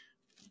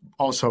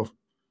also.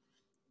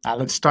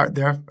 Let's start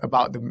there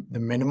about the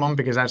minimum,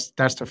 because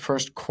that's the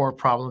first core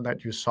problem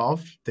that you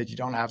solve, that you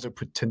don't have to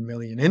put 10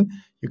 million in.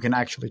 You can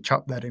actually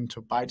chop that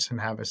into bytes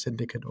and have a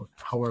syndicate or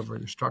however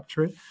you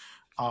structure it.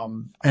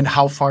 And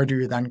how far do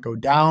you then go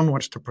down?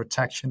 What's the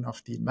protection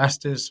of the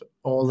investors?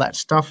 All that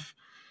stuff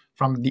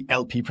from the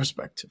LP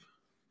perspective.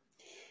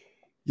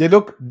 Yeah,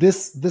 look,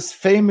 this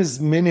famous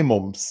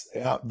minimums,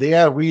 they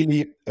are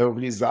really a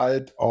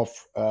result of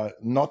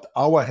not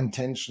our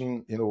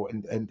intention,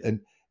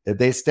 and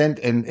they stand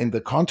in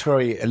the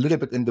contrary, a little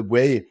bit in the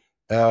way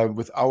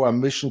with our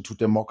mission to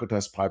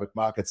democratize private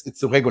markets.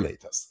 It's the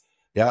regulators.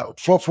 Yeah,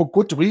 for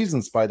good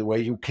reasons, by the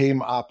way, who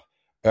came up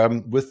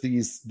with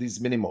these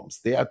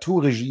minimums. There are two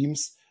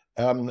regimes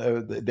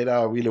that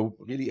are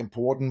really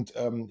important.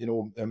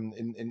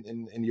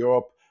 In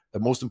Europe, the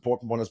most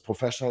important one is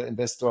professional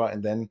investor,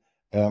 and then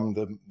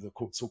the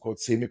so-called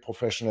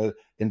semi-professional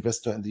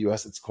investor. In the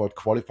US, it's called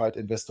qualified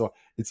investor.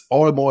 It's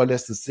all more or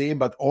less the same,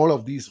 but all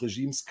of these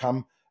regimes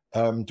come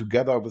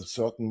together with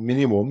certain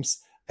minimums,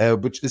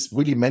 which is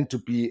really meant to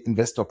be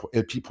investor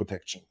LP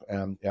protection.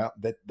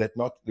 That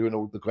not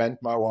the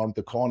grandma around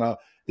the corner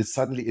is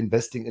suddenly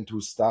investing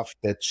into stuff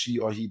that she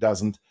or he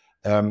doesn't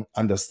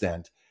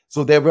understand.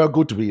 So there were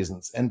good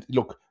reasons. And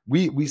look,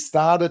 we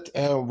started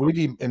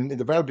really in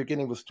the very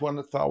beginning with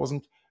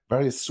 200,000.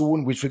 Very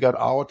soon we figured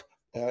out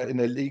in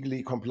a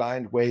legally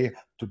compliant way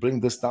to bring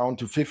this down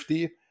to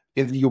 50.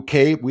 In the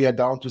UK, we are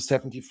down to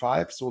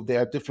 75. So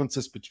there are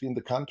differences between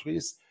the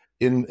countries.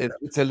 In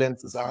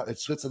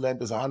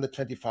Switzerland is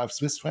 125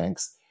 Swiss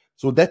francs.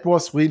 So that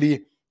was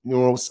really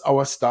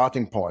our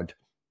starting point.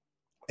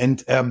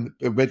 And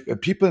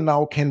people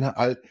now can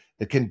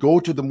go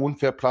to the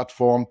Moonfare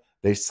platform,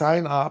 they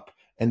sign up,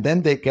 and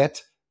then they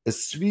get a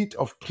suite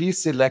of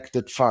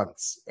pre-selected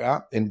funds,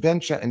 in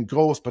venture and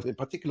growth, but in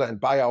particular in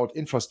buyout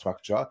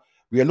infrastructure.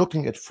 We are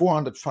looking at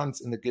 400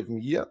 funds in a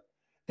given year,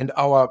 and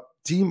our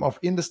team of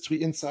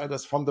industry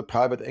insiders from the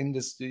private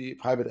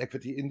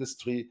equity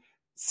industry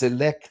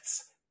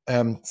selects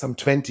some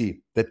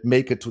 20 that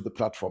make it to the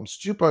platform.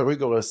 Super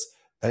rigorous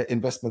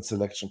investment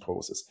selection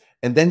process.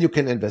 And then you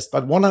can invest.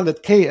 But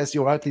 100K, as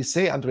you rightly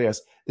say,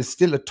 Andreas, is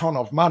still a ton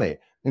of money,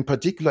 in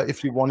particular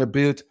if you want to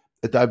build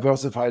a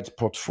diversified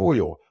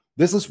portfolio.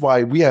 This is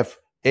why we have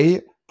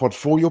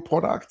portfolio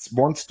products,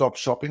 one-stop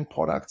shopping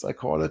products, I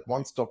call it,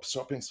 one-stop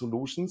shopping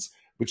solutions,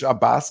 which are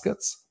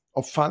baskets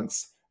of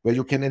funds where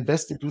you can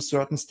invest into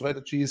certain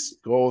strategies,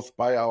 growth,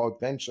 buyout,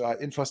 venture,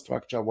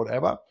 infrastructure,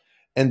 whatever.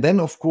 And then,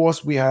 of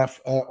course, we have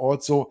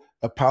also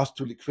a path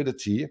to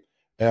liquidity.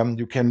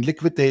 You can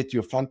liquidate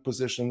your fund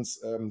positions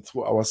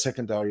through our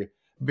secondary.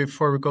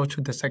 Before we go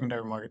to the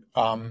secondary market,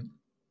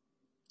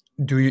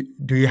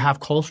 do you have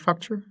call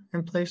structure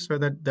in place so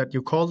that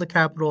you call the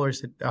capital, or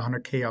is it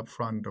 100K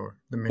upfront or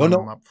the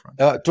minimum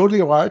upfront?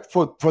 Totally right.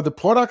 For the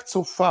product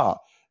so far,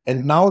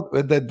 and now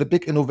the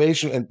big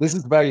innovation, and this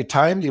is very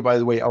timely, by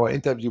the way, our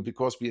interview,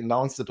 because we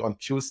announced it on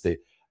Tuesday.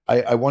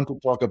 I want to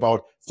talk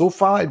about, so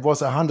far it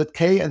was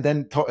 100K, and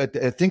then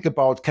think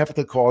about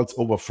capital calls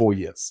over 4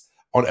 years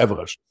on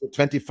average, so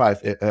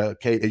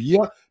 25K a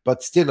year,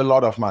 but still a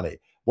lot of money.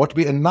 What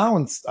we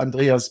announced,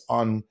 Andreas,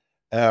 on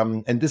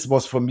and this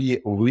was for me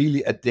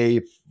really a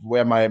day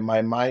where my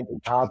mind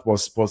and heart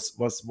was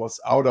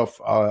out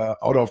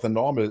of the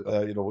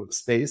normal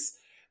space,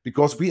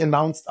 because we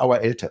announced our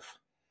LTIF,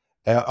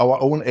 our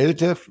own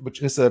LTIF,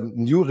 which is a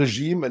new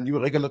regime, a new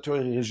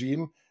regulatory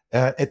regime.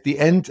 At the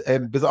end,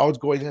 without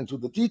going into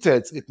the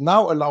details, it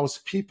now allows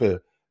people,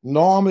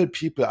 normal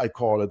people, I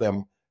call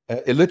them,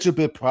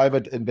 eligible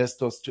private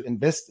investors, to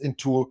invest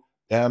into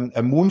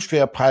a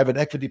Moonfare private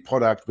equity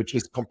product, which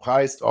is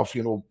comprised of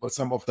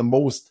some of the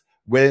most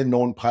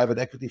well-known private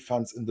equity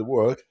funds in the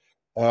world,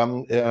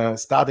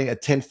 starting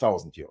at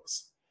 10,000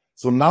 euros.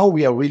 So now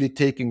we are really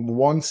taking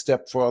one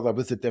step further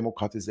with the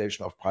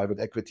democratization of private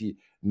equity.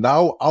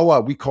 Now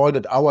we call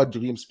it our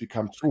dreams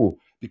become true,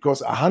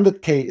 because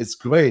 100K is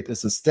great.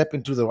 It's a step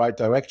into the right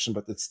direction,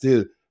 but it's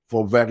still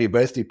for very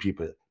wealthy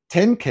people.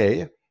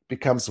 10K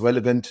becomes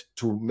relevant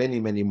to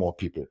many, many more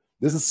people.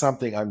 This is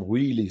something I'm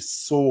really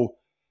so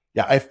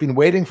yeah, I've been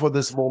waiting for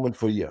this moment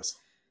for years.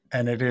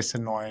 And it is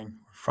annoying,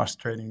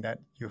 frustrating that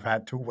you've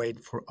had to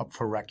wait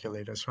for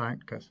regulators, right?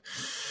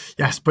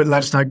 Yes, but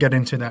let's not get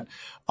into that.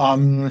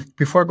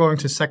 Before going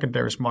to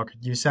secondaries market,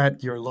 you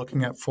said you're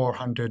looking at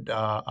 400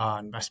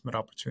 investment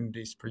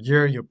opportunities per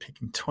year. You're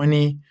picking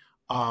 20.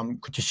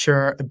 Could you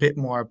share a bit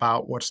more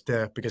about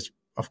because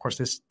of course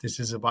this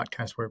is a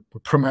podcast where we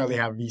primarily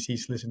have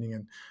VCs listening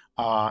in,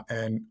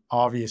 and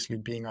obviously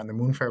being on the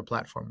Moonfare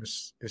platform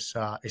is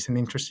an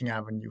interesting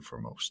avenue for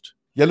most.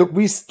 Yeah, look,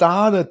 we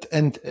started,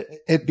 and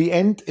at the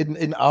end,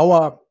 in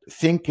our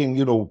thinking,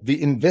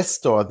 the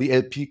investor, the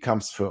LP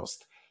comes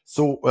first.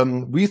 So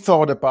we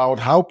thought about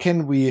how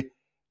can we,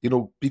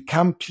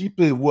 become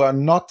people who are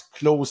not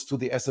close to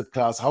the asset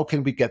class. How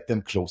can we get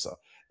them closer?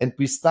 And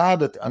we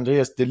started,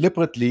 Andreas,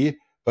 deliberately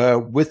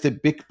with the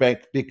big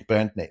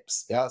brand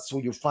names. Yeah, so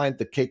you find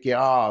the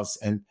KKRs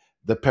and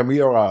the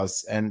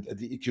Permiras and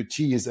the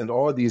EQTs and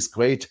all these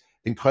great,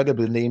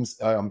 incredible names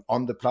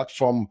on the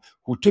platform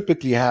who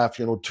typically have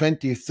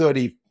 20,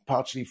 30,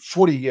 partially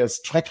 40 years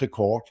track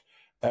record,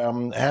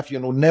 have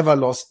never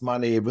lost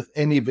money with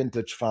any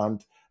vintage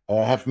fund,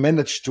 have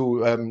managed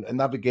to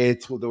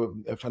navigate through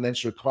the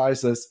financial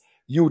crisis,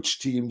 huge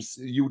teams,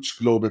 huge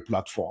global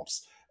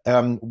platforms.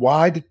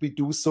 Why did we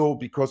do so?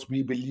 Because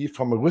we believe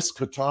from a risk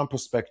return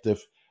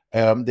perspective,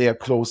 they are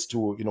close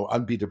to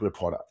unbeatable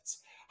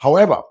products.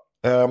 However,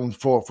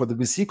 for the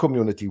VC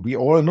community, we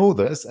all know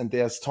this, and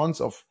there's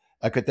tons of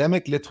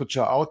academic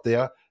literature out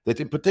there that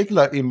in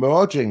particular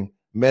emerging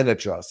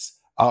managers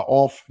are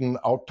often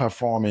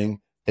outperforming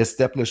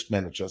established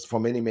managers for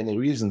many, many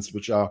reasons,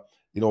 which are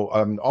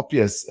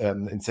obvious,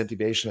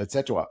 incentivization,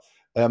 etc.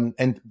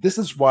 And this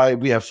is why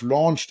we have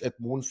launched at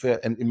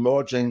Moonfare an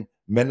emerging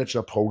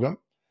manager program,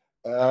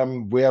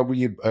 where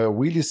we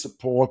really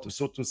support,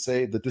 so to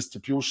say, the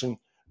distribution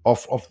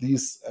of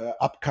these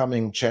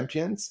upcoming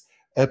champions.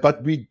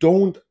 But we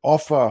don't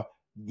offer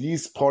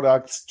these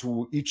products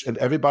to each and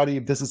everybody.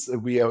 This is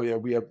we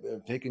are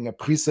taking a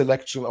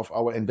pre-selection of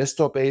our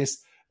investor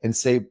base and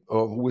say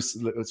who is,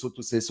 so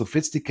to say,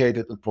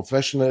 sophisticated and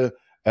professional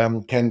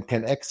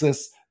can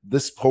access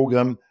this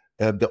program.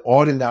 The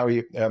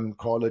ordinary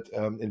call it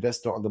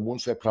investor on the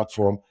Moonfare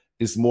platform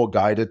is more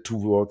guided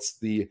towards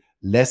the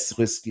less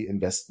risky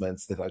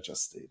investments that I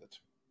just stated.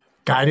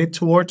 Guided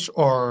towards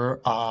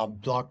or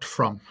blocked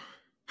from?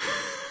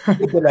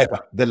 The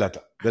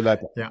latter.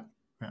 Yeah.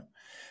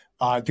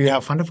 Do you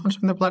have fund of funds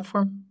on the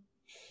platform?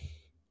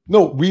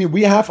 No,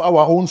 we have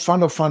our own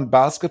fund of fund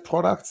basket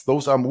products.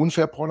 Those are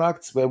Moonfare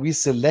products where we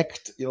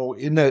select,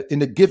 in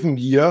a given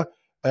year,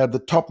 the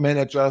top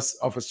managers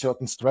of a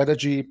certain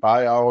strategy,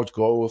 buyout,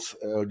 growth,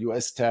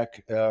 US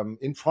tech,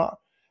 infra.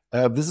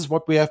 This is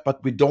what we have,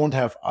 but we don't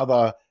have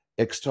other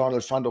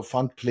external fund of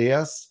fund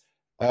players.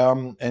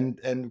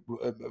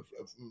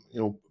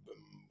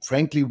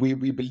 Frankly,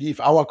 we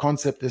believe our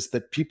concept is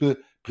that people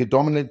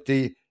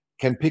predominantly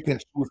can pick and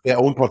choose their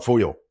own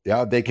portfolio.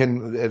 Yeah, they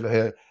can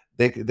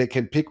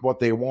pick what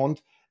they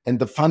want. And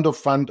the fund of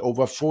fund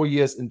over 4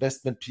 years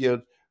investment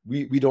period,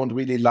 we don't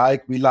really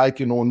like. We like,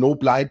 no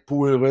blind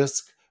pool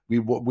risk. We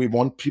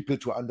want people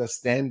to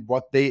understand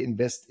what they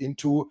invest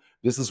into.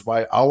 This is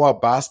why our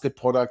basket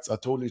products are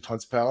totally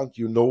transparent.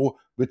 You know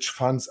which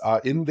funds are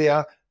in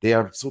there. They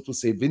are, so to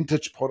say,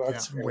 vintage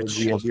products.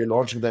 Yeah, we are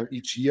launching them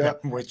each year.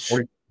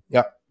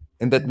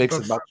 And that makes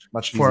it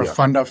much easier.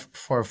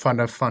 For a fund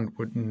of fund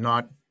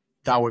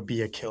that would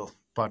be a kill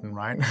button,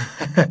 right?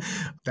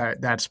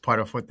 That's part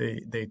of what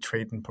they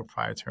trade in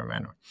proprietary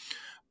manner.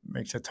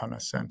 Makes a ton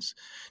of sense.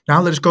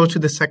 Now let's go to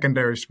the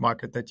secondaries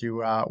market that you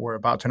were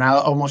about to. And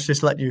I'll almost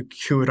just let you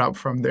cue it up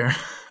from there.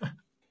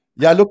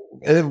 Yeah, look,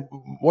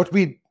 what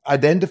we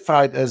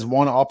identified as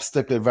one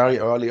obstacle very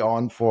early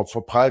on for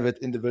private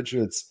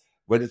individuals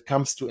when it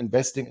comes to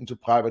investing into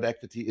private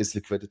equity is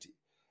liquidity.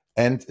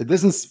 And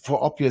this is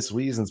for obvious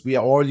reasons. We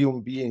are all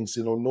human beings.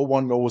 No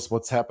one knows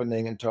what's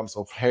happening in terms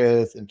of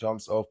health, in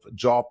terms of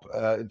job,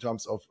 in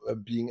terms of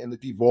being in a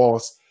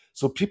divorce.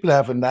 So people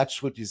have a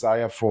natural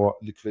desire for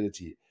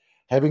liquidity.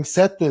 Having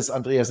said this,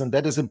 Andreas, and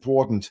that is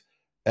important,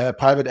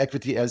 private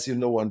equity, as you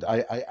know, and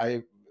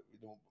I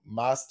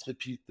must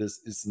repeat this,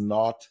 is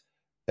not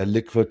a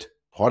liquid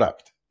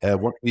product.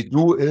 What we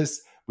do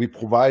is we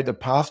provide a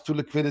path to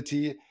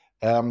liquidity.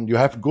 You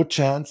have good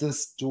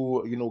chances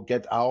to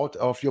get out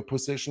of your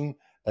position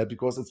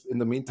because it's in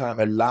the meantime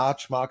a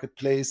large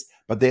marketplace,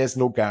 but there's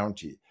no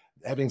guarantee.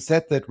 Having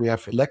said that, we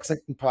have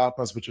Lexington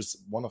Partners, which is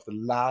one of the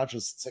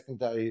largest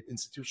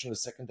institutional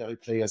secondary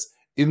players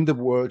in the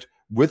world,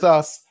 with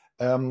us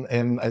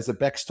and as a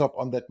backstop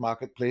on that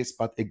marketplace.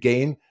 But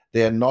again,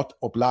 they are not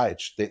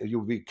obliged.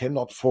 We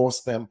cannot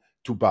force them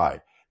to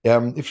buy.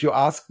 If you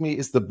ask me,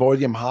 is the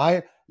volume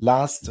high?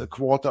 Last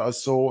quarter or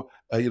so,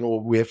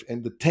 we have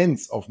in the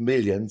tens of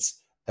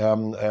millions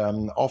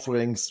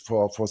offerings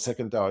for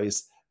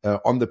secondaries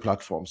on the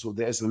platform. So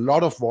there's a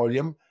lot of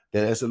volume,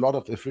 there is a lot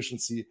of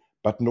efficiency,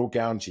 but no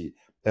guarantee.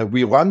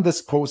 We run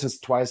this process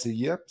twice a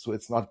year, so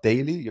it's not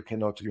daily. You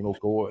cannot,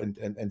 go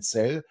and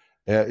sell.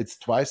 It's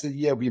twice a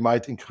year. We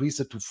might increase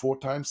it to 4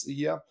 times a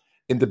year.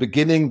 in the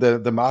beginning,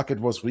 the market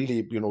was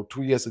really,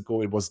 2 years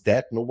ago, it was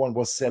dead. No one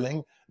was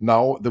selling.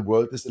 Now the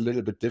world is a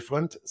little bit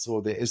different. So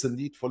there is a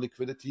need for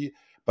liquidity.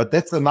 But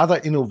that's another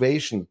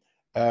innovation,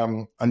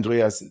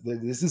 Andreas.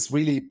 This is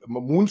really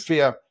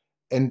Moonfare,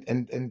 and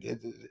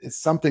it's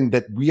something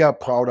that we are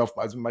proud of,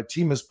 as my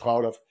team is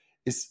proud of,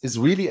 is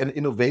really an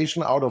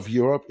innovation out of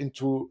Europe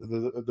into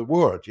the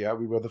world. Yeah,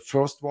 we were the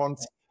first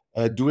ones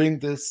doing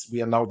this.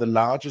 We are now the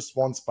largest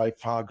ones by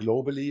far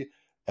globally.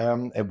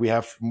 And we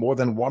have more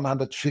than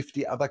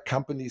 150 other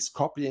companies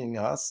copying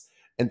us.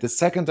 And the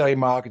secondary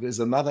market is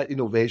another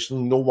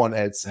innovation. No one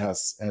else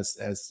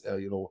has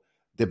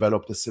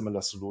developed a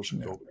similar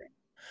solution globally.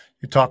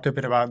 You talked a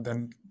bit about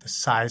the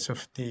size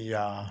of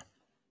the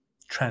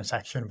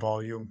transaction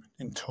volume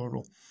in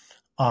total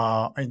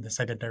in the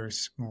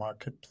secondaries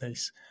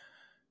marketplace.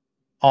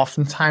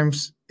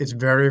 Oftentimes, it's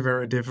very,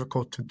 very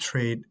difficult to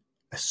trade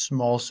a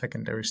small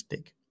secondary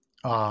stake.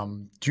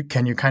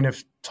 Can you kind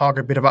of talk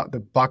a bit about the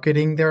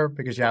bucketing there?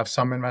 Because you have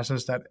some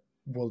investors that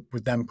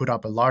would then put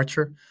up a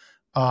larger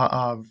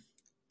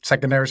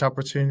secondaries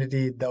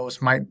opportunity.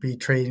 Those might be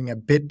trading a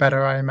bit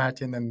better, I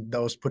imagine, than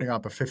those putting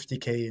up a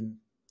 50K in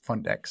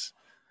Fund X.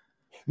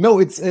 No,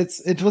 it's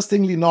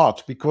interestingly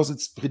not, because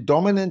it's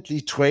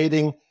predominantly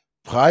trading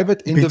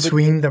private individuals.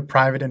 Between the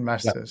private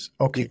investors.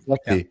 Yeah, okay.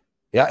 Exactly.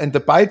 Yeah, and the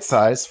bite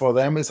size for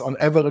them is on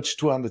average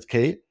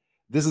 200K.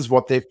 This is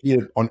what they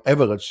feel on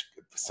average.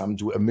 Some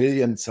do 1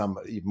 million, some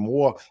even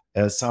more,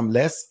 some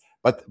less.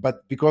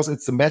 But because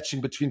it's a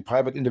matching between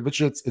private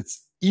individuals,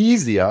 it's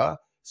easier,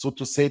 so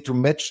to say, to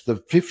match the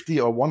 50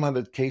 or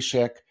 100K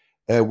check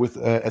with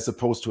as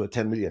opposed to a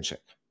 10 million check.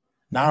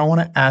 Now I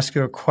want to ask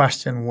you a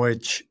question,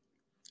 which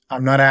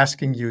I'm not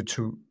asking you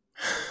to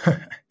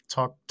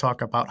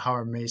talk about how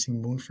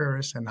amazing Moonfare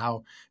is and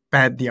how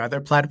bad the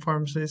other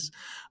platforms is,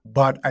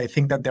 but I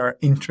think that there are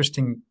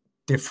interesting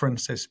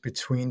differences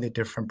between the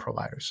different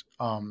providers.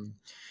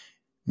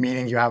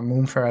 Meaning you have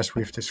Moonfare as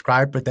we've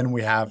described, but then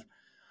we have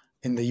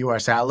in the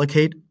US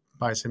Allocate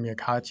by Samir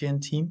Kaji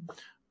and team.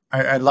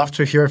 I'd love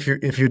to hear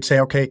if you'd say,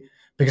 okay,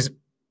 because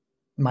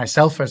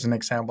myself as an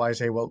example, I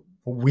say, well,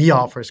 what we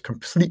offer is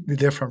completely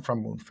different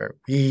from Moonfare.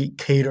 We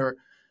cater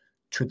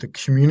to the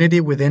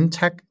community within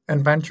tech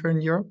and venture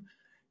in Europe.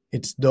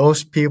 It's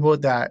those people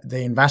that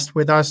they invest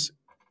with us,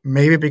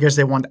 maybe because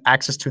they want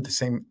access to the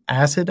same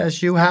asset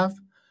as you have,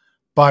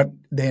 but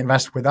they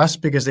invest with us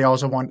because they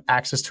also want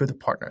access to the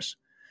partners.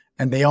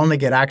 And they only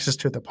get access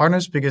to the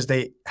partners because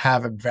they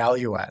have a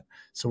value add.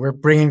 So we're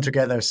bringing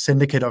together a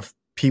syndicate of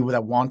people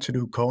that want to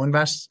do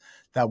co-invests,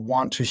 that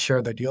want to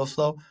share the deal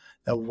flow,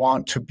 that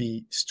want to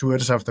be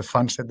stewards of the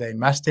funds that they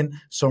invest in,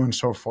 so on and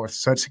so forth.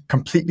 So it's a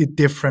completely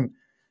different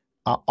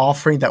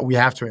offering that we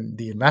have to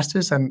the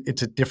investors, and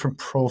it's a different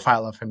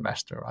profile of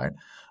investor, right?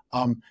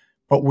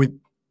 But with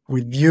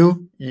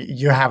you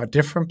have a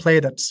different play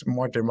that's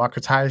more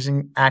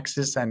democratizing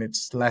access, and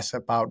it's less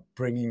about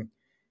bringing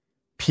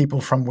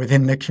people from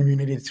within the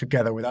community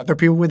together with other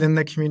people within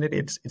the community.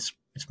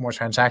 It's more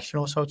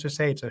transactional, so to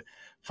say. It's a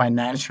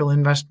financial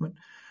investment.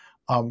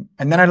 And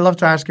then I'd love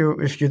to ask you,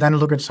 if you then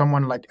look at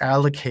someone like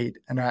Allocate,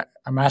 and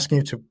I'm asking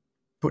you to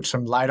put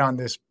some light on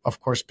this,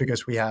 of course,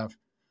 because we have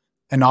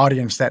an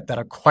audience that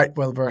are quite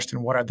well versed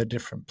in what are the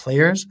different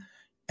players,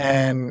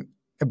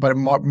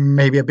 but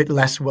maybe a bit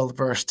less well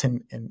versed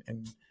in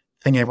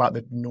thinking about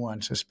the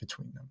nuances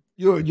between them.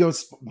 You're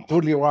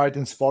totally right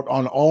and spot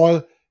on.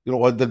 All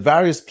the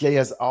various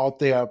players out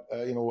there,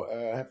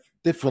 have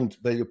different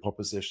value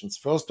propositions.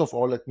 First of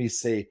all, let me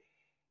say,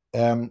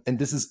 and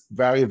this is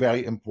very,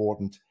 very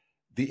important.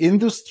 The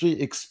industry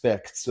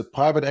expects, the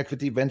private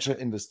equity venture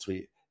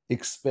industry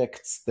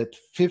expects that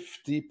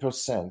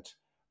 50%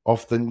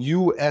 of the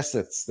new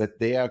assets that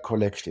they are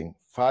collecting,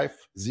 half,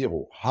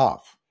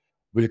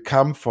 will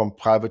come from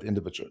private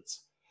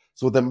individuals.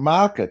 So the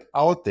market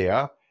out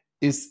there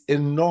is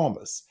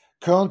enormous.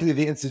 Currently,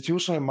 the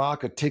institutional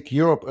market, take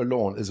Europe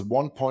alone, is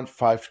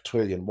 1.5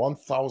 trillion,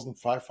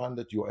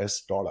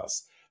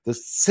 $1,500. The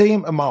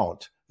same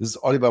amount, this is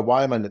Oliver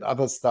Wyman and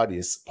other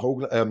studies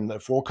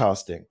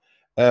forecasting,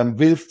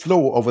 will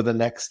flow over the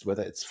next,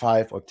 whether it's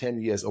 5 or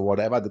 10 years or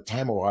whatever the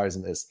time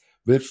horizon is,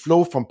 will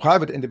flow from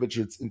private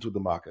individuals into the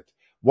market.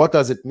 What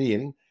does it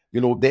mean?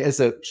 There is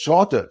a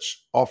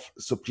shortage of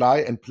supply,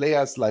 and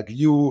players like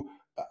you,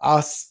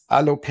 us,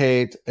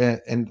 Allocate,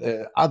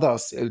 and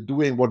others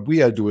doing what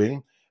we are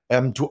doing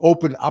to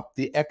open up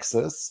the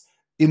access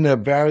in a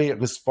very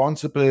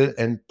responsible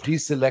and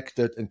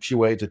pre-selected and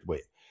curated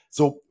way.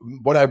 So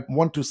what I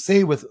want to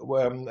say with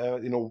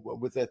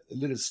that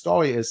little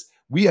story is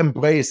we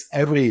embrace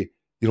every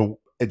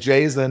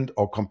adjacent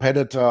or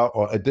competitor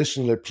or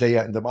additional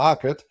player in the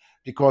market,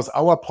 because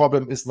our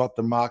problem is not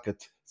the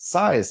market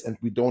size, and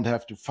we don't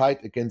have to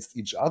fight against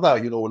each other.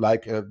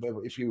 Like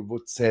if you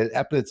would sell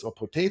apples or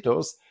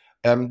potatoes,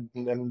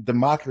 the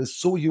market is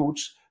so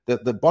huge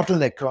that the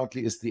bottleneck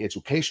currently is the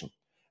education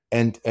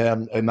and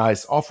a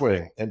nice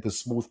offering and the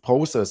smooth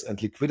process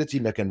and liquidity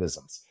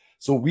mechanisms.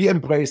 So we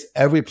embrace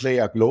every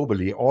player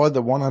globally, all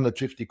the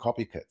 150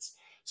 copycats.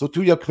 So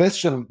to your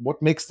question,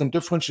 what makes them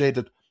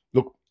differentiated?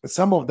 look,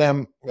 some of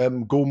them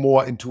go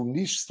more into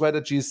niche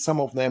strategies. Some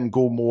of them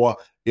go more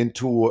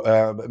into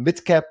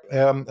mid-cap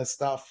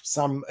stuff.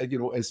 Some,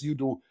 as you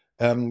do,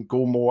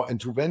 go more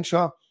into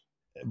venture.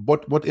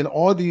 But in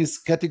all these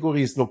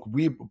categories, look,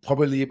 we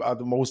probably are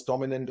the most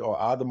dominant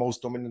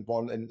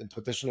one in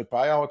traditional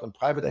buyout and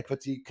private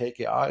equity,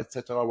 KKR,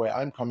 etc., where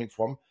I'm coming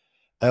from.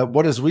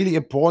 What is really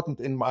important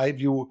in my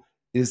view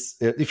is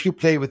if you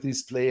play with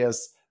these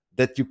players,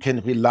 that you can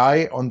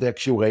rely on their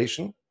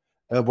curation.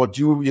 What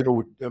you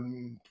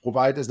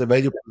provide as a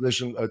value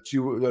proposition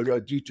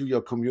due to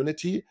your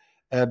community.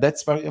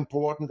 That's very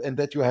important, and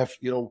that you have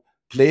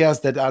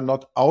players that are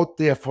not out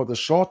there for the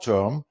short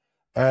term.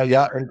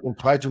 And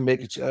try to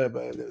make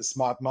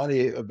smart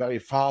money very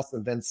fast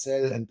and then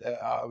sell, and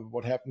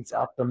what happens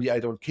after me, I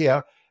don't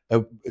care.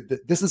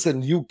 This is a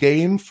new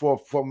game for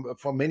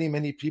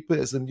many people.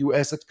 It's a new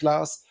asset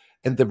class,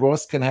 and the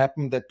worst can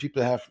happen that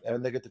people have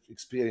negative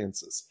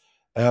experiences.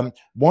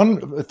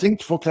 One thing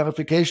for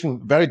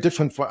clarification, very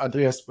different for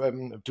Andreas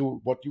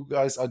to what you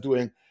guys are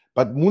doing,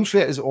 but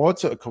Moonfare is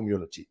also a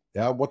community.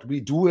 What we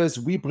do is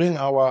we bring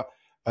our,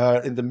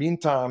 in the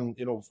meantime,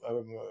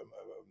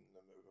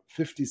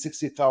 50,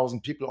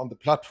 60,000 people on the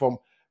platform.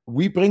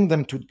 We bring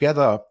them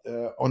together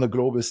on a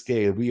global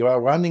scale. We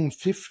are running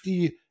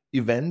 50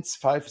 events,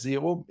 50,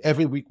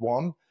 every week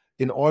one,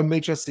 in all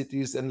major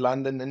cities, in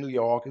London, in New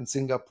York, in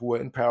Singapore,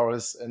 in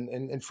Paris, and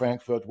in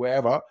Frankfurt,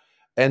 wherever,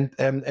 and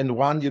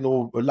run,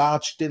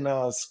 large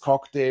dinners,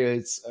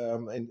 cocktails,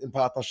 in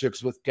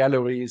partnerships with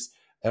galleries.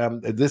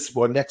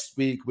 Next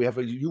week, we have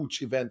a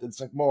huge event in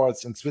St.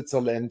 Moritz in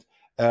Switzerland.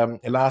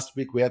 Last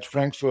week, we had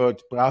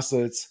Frankfurt,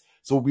 Brussels.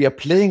 So we are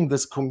playing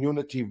this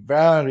community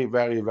very,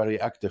 very, very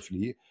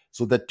actively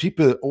so that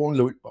people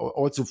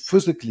also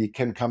physically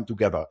can come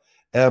together.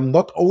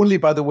 Not only,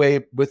 by the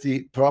way, with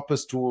the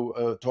purpose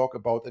to talk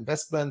about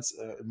investments,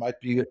 it might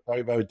be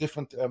very, very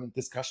different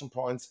discussion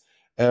points,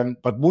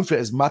 but Moonfare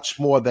is much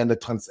more than a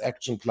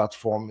transaction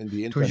platform in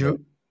the internet.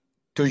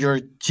 Do your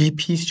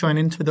GPs join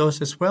into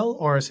those as well?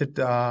 Or is it,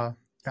 so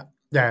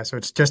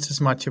it's just as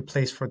much a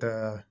place for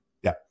the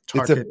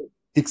target?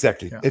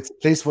 Exactly. Yeah. It's a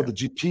place for the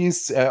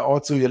GPs.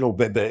 Also,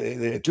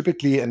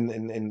 typically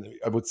in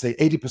I would say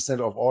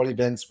 80% of all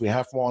events, we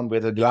have one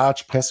with a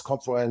large press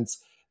conference.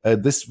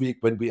 This week,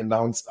 when we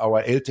announced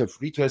our LTIF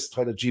retail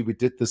strategy, we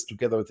did this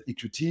together with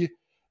EQT.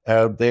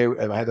 They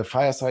had a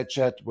fireside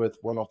chat with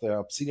one of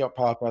their senior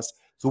partners.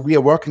 So we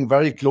are working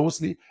very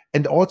closely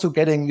and also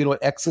getting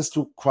access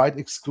to quite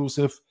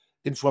exclusive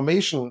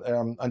information.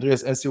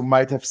 Andreas, as you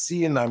might have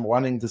seen, I'm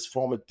running this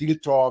format Deal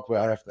Talk where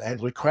I have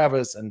Henrik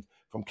Kravis and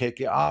from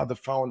KKR, the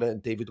founder,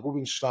 and David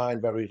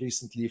Rubinstein, very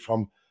recently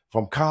from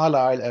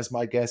Carlyle as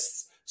my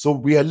guests. So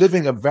we are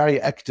living a very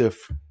active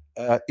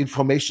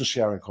information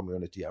sharing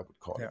community, I would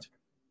call it.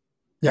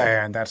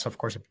 Yeah, and that's, of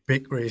course, a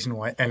big reason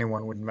why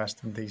anyone would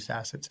invest in these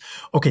assets.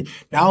 Okay,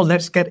 now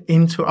let's get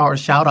into our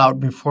shout out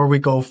before we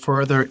go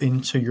further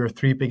into your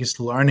 3 biggest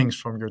learnings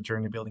from your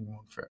journey building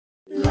Moonfare.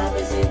 Love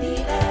is in the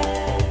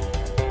air,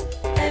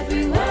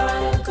 everywhere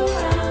I look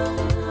around.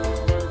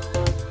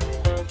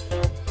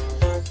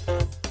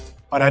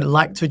 But I'd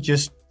like to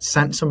just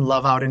send some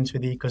love out into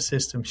the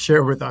ecosystem.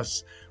 Share with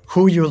us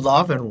who you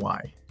love and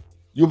why.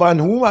 You mean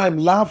whom I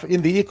love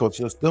in the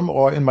ecosystem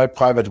or in my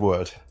private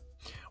world?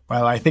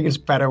 Well, I think it's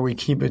better we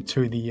keep it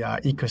to the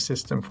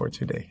ecosystem for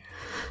today.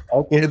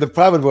 Okay, in the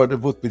private world,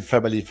 it would be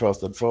family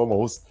first and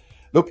foremost.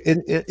 Look,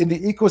 in the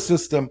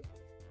ecosystem,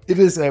 it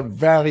is a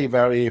very,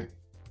 very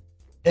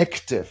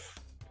active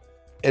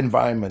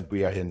environment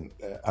we are in,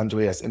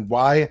 Andreas. And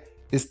why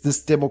is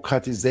this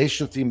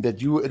democratization theme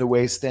that you, in a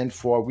way, stand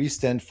for, we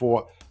stand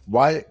for,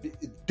 why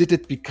did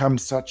it become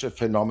such a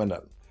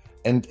phenomenon?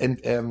 And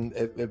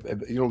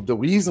the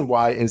reason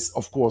why is,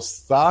 of course,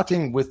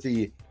 starting with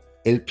the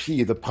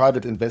LP, the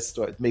private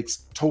investor. It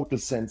makes total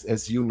sense,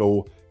 as you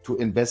know, to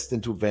invest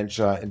into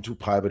venture, into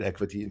private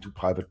equity, into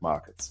private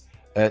markets.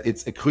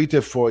 It's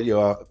accretive for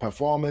your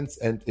performance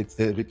and it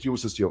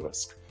reduces your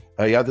risk.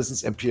 This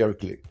is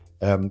empirically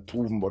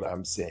proven what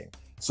I'm saying.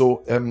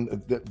 So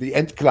the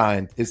end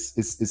client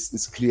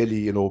is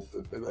clearly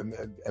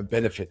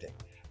benefiting.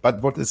 But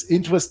what is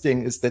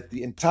interesting is that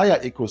the entire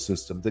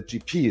ecosystem, the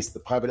GPs, the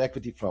private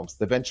equity firms,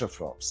 the venture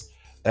firms,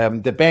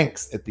 the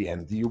banks at the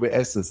end, the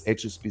UBSs,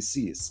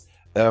 HSBCs,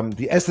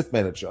 the asset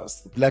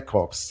managers, the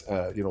BlackRocks,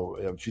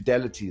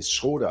 Fidelities,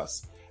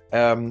 Schroders,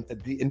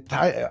 the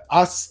entire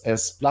us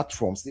as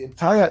platforms, the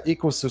entire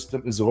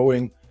ecosystem is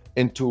rowing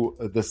into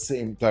the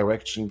same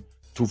direction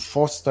to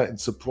foster and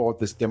support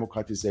this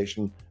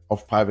democratization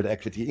of private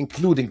equity,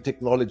 including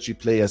technology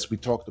players. We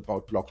talked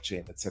about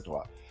blockchain,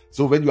 etc.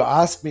 So when you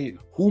ask me,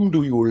 whom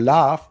do you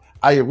love?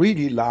 I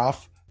really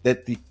love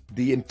that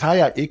the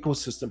entire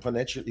ecosystem,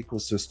 financial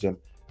ecosystem,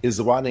 is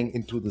running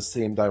into the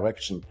same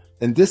direction.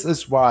 And this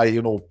is why,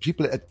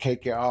 people at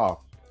KKR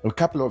a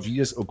couple of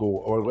years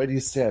ago already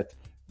said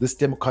this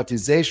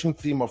democratization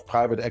theme of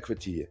private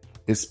equity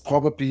is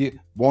probably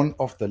one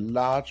of the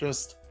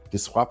largest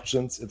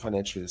disruptions in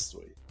financial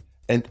history.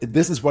 And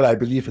this is what I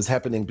believe is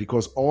happening,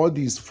 because all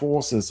these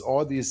forces,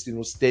 all these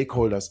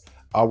stakeholders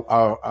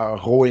are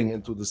rowing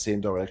into the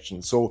same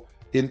direction. So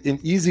in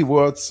easy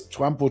words,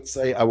 Trump would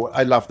say,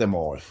 I love them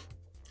all.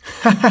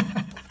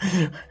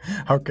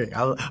 Okay,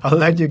 I'll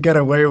let you get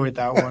away with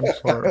that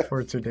one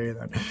for today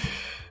then.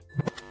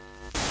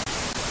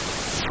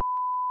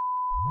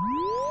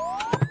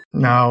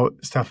 Now,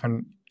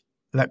 Steffen,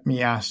 let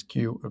me ask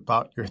you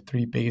about your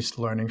 3 biggest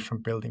learnings from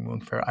building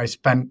Moonfare. I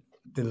spent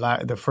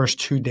the first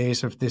 2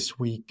 days of this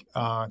week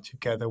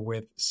together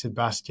with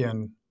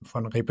Sebastian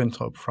von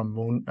Ribbentrop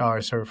from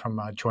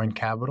Joint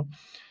Capital,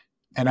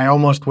 and I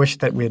almost wish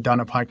that we had done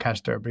a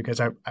podcast there, because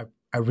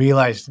I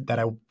realized that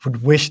I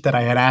would wish that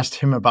I had asked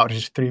him about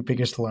his 3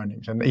 biggest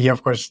learnings, and he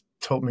of course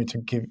told me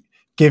to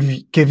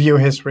give you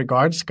his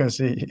regards, because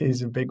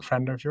he's a big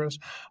friend of yours.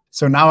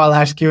 So now I'll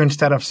ask you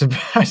instead of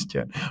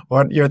Sebastian,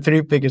 what your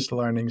 3 biggest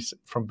learnings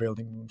from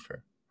building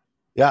Moonfare?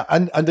 Yeah,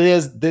 and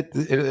Andreas, it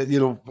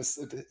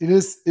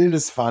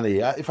is funny.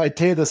 Yeah? If I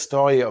tell the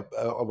story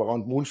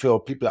around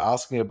Moonfare, people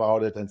ask me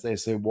about it and they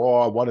say,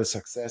 "Wow, what a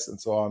success," and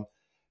so on.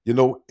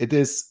 It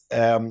is.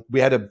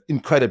 We had an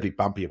incredibly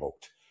bumpy road.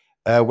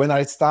 When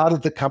I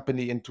started the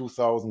company in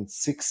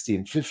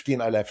 2016,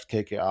 15, I left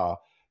KKR.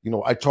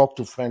 I talked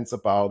to friends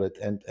about it,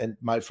 and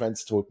my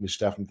friends told me,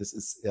 "Steffen, this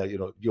is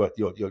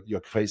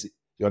you're crazy.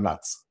 You're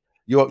nuts.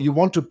 You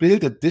want to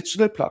build a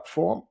digital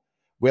platform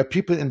where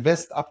people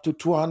invest up to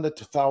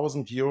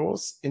 200,000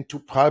 euros into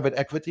private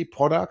equity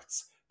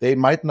products they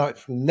might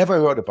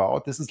never heard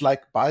about. This is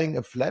like buying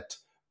a flat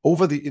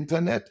over the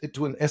internet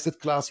into an asset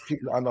class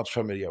people are not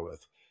familiar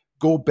with.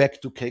 Go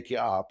back to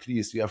KKR,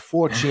 please. You have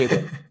 4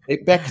 children. They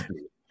backed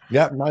me."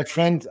 Yeah, my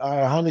friend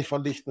Heinrich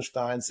von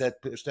Liechtenstein said,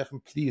 "Steffen,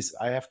 please,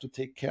 I have to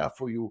take care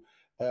for you.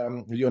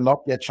 You're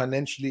not yet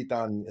financially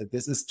done.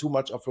 This is too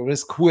much of a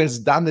risk. Who has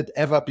done it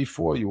ever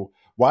before you?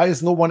 Why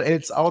is no one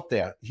else out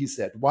there?" He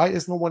said, "Why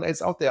is no one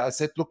else out there?" I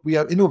said, "Look, we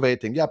are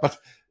innovating." "Yeah, but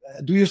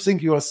do you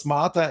think you are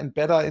smarter and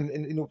better in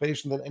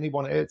innovation than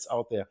anyone else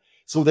out there?"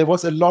 So there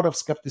was a lot of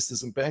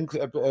skepticism.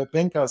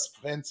 Bankers,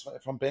 friends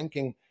from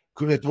banking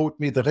could have told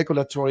me, "The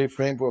regulatory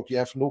framework, you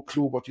have no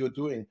clue what you're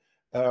doing.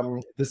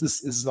 This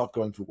is not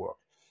going to work."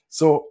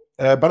 So,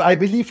 but I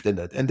believed in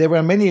it, and there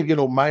were many.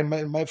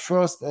 My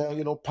first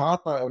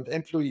partner and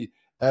employee,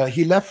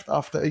 he left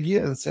after a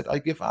year and said, "I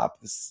give up.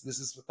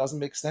 This doesn't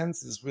make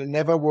sense. This will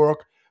never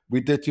work."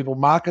 We did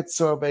market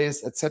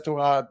surveys,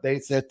 etc. They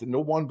said no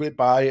one will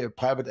buy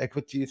private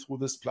equity through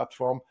this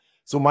platform.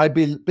 So my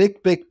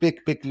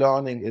big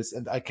learning is,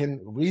 and I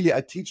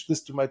teach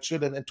this to my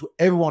children and to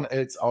everyone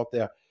else out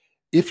there: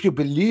 if you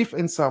believe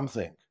in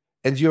something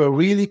and you're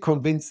really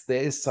convinced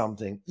there is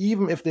something,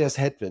 even if there's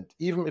headwind,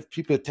 even if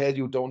people tell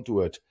you don't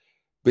do it,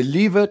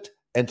 believe it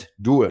and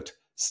do it.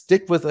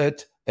 Stick with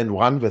it and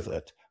run with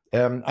it.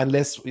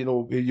 Unless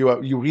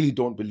you really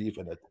don't believe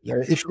in it.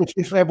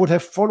 If I would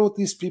have followed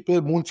these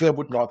people, Moonfare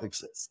would not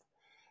exist.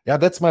 Yeah,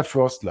 that's my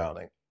first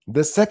learning.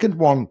 The second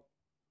one,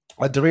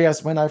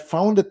 Andreas, when I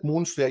founded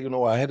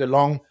Moonfare, I had a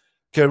long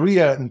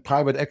career in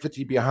private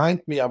equity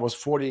behind me. I was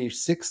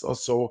 46 or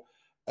so.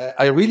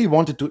 I really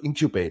wanted to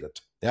incubate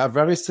it. Yeah,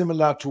 very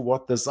similar to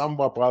what the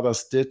Zamba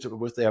brothers did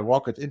with their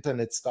rocket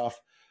internet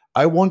stuff.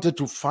 I wanted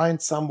to find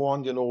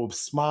someone,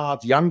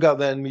 smart, younger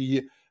than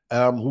me,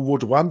 who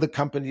would run the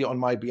company on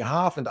my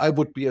behalf, and I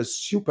would be a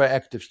super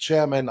active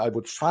chairman. I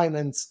would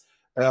finance,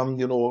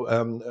 the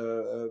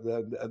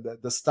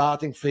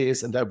starting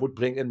phase, and I would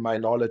bring in my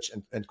knowledge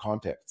and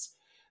contacts.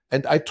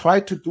 And I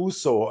tried to do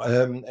so,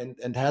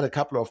 and had a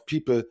couple of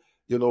people,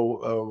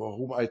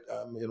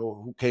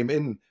 who came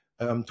in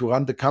to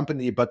run the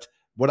company. But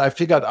what I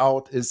figured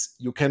out is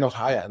you cannot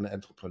hire an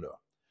entrepreneur.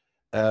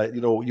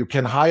 You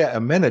can hire a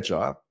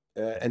manager,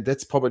 and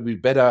that's probably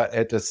better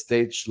at a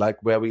stage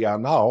like where we are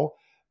now.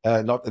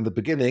 Not in the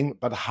beginning,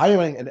 but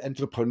hiring an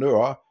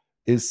entrepreneur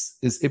is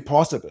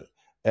impossible.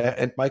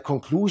 And my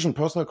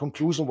personal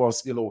conclusion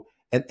was,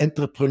 an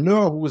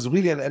entrepreneur who is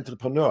really an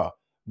entrepreneur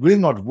will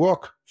not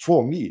work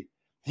for me.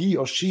 He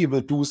or she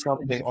will do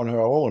something on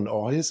her own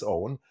or his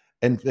own.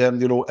 And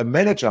a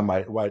manager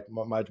might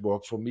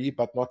work for me,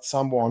 but not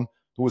someone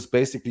who is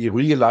basically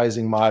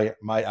realizing my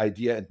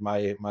idea and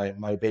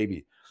my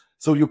baby.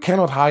 So you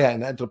cannot hire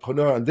an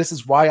entrepreneur, and this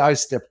is why I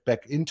stepped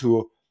back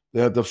into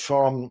the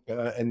firm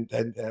and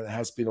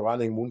has been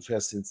running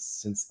Moonfare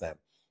since then.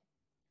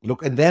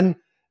 Look, and then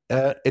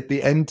at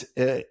the end,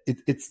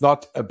 it's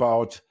not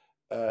about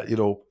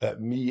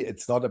me.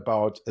 It's not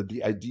about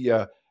the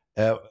idea.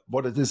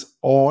 What it is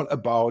all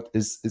about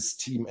is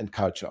team and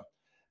culture.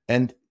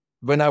 And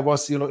when I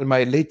was in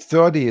my late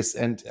 30s,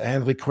 and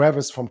Henry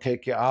Kravis from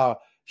KKR,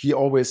 he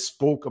always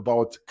spoke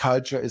about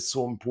culture is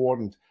so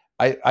important.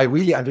 I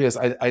really, Andreas,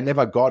 I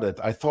never got it.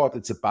 I thought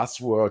it's a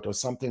buzzword or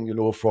something,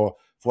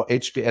 for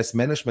HBS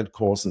management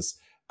courses.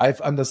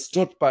 I've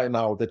understood by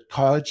now that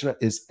culture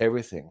is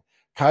everything.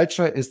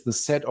 Culture is the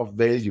set of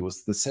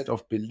values, the set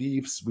of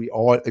beliefs we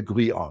all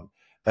agree on.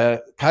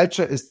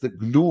 Culture is the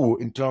glue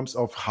in terms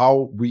of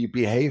how we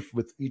behave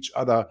with each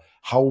other,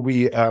 how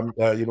we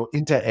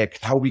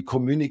interact, how we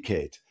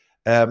communicate.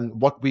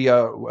 what we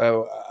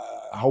are,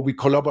 how we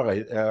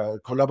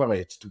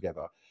collaborate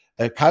together.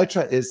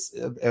 Culture is,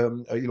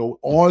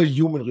 all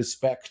human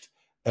respect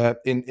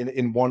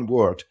in one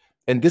word,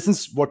 and this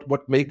is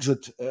what makes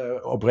it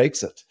or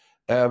breaks it.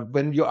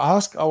 When you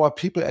ask our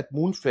people at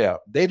Moonfare,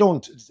 they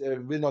will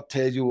not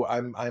tell you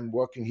I'm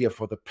working here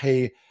for the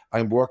pay,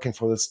 I'm working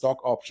for the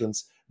stock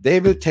options. They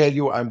will tell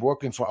you I'm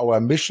working for our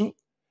mission,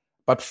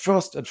 but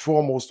first and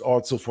foremost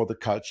also for the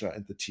culture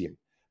and the team,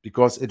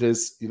 because it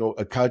is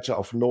a culture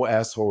of no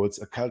assholes,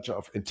 a culture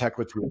of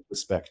integrity and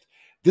respect.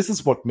 This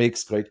is what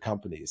makes great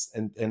companies,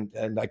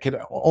 and I can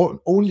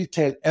only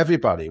tell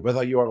everybody,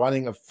 whether you are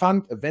running a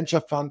fund, a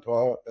venture fund,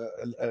 or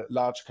a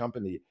large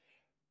company,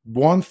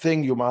 one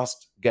thing you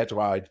must get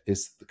right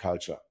is the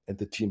culture, and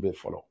the team will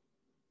follow.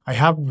 I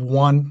have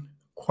one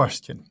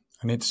question,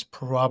 and it's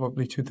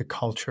probably to the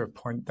culture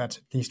point. That's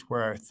at least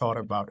where I thought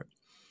about it.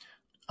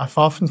 I've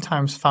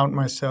oftentimes found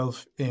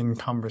myself in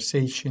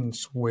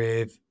conversations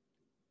with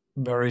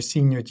very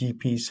senior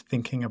GPs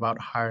thinking about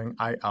hiring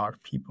IR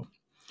people.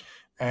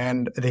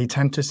 And they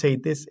tend to say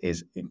this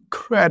is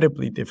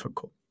incredibly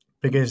difficult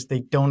because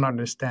they don't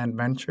understand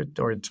venture,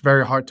 or it's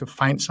very hard to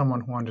find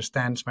someone who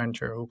understands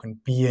venture, who can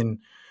be in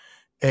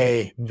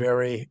a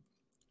very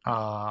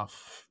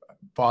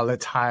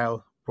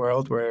volatile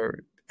world where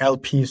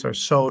LPs are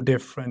so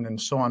different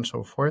and so on and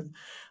so forth.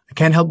 I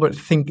can't help but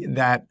think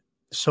that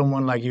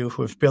someone like you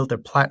who have built a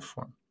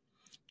platform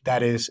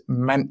that is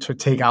meant to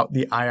take out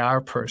the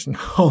IR person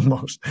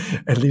almost,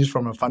 at least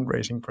from a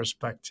fundraising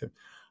perspective,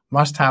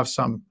 must have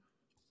some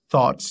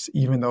thoughts,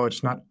 even though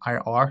it's not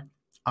IR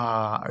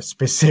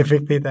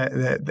specifically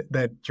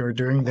that you're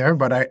doing there.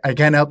 But I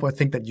can't help but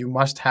think that you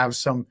must have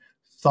some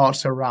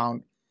thoughts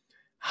around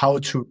how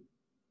to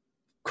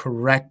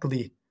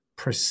correctly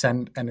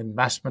present an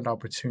investment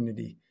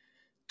opportunity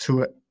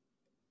to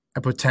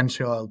a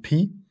potential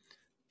LP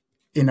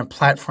in a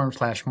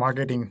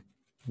platform/marketing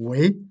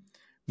way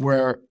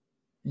where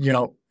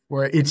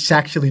it's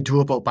actually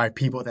doable by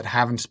people that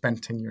haven't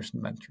spent 10 years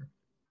in venture.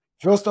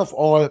 First of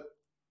all,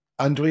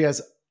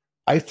 Andreas,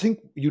 I think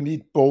you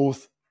need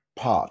both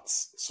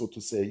parts, so to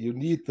say. You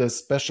need the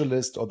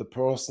specialist or the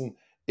person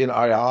in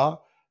IR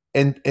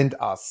and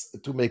us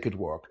to make it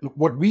work. Look,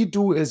 what we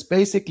do is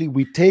basically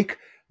we take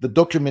the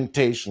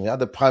documentation,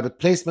 the private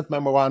placement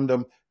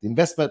memorandum, the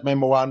investment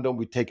memorandum,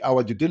 we take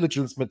our due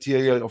diligence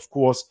material, of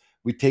course,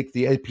 we take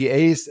the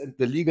LPAs and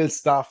the legal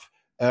stuff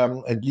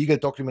and legal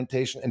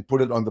documentation and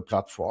put it on the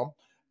platform,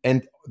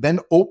 and then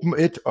open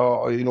it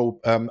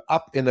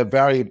up in a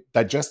very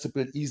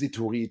digestible, easy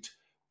to read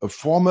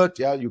format.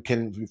 You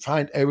can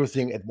find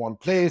everything at one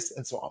place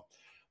and so on.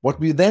 What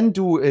we then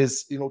do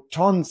is,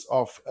 tons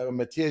of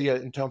material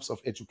in terms of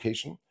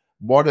education.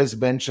 What is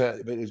venture?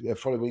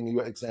 Following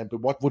your example,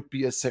 what would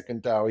be a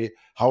secondary?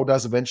 How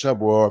does venture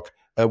work?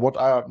 What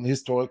are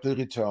historical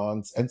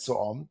returns and so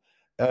on?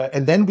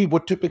 And then we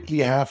would typically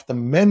have the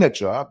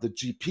manager, the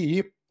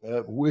GP,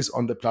 who is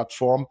on the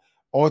platform,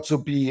 also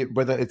be,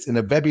 whether it's in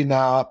a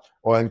webinar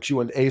or a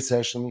Q&A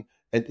session,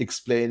 and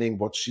explaining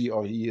what she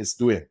or he is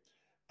doing.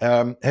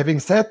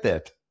 Having said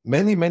that,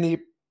 many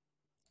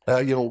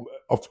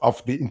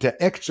of the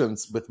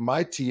interactions with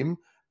my team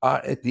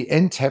are at the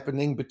end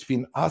happening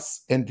between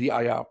us and the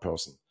IR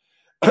person.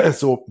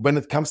 So when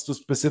it comes to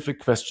specific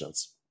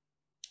questions,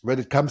 when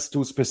it comes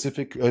to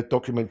specific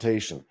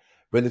documentation,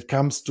 when it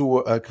comes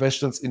to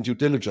questions in due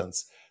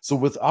diligence. So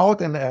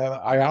without an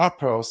IR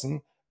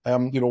person,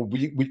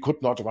 we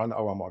could not run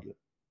our model.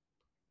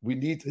 We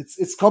need,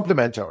 it's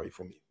complementary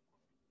for me.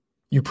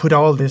 You put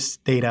all this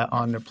data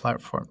on the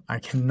platform. I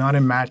cannot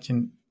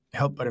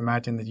help but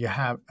imagine that you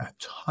have a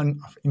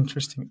ton of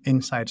interesting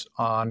insights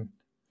on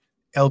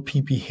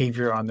LP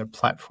behavior on the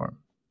platform.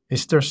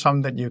 Is there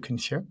some that you can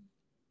share?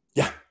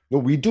 Yeah, no,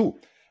 we do.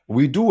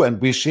 We do,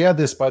 and we share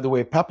this, by the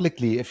way,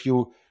 publicly. If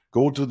you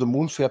go to the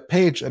Moonfare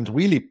page, and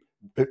really,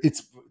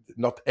 it's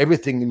not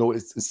everything,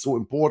 is so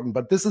important,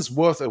 but this is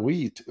worth a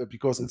read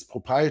because it's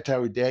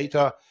proprietary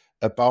data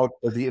about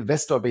the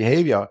investor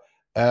behavior.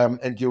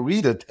 And you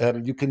read it,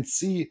 you can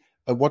see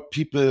what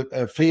people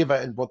favor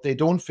and what they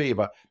don't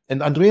favor.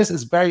 And Andreas,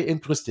 is very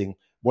interesting.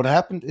 What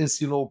happened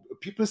is,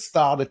 people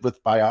started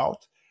with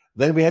buyout.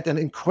 Then we had an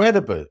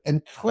incredible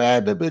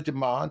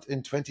demand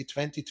in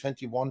 2020,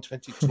 21,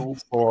 22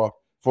 for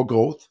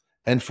growth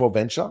and for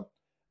venture.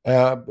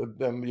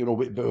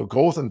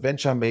 Growth and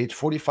venture made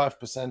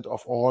 45%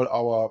 of all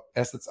our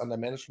assets under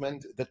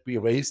management that we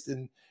raised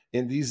in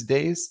these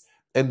days.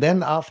 And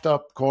then after,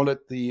 call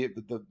it the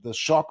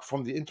shock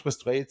from the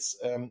interest rates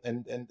and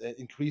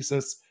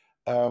increases,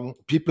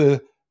 people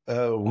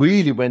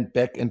really went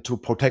back into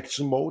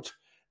protection mode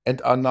and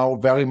are now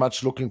very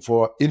much looking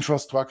for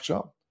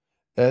infrastructure,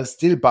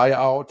 still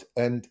buyout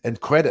and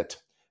credit.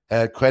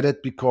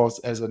 Credit, because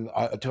as an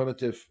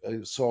alternative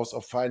source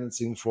of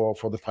financing for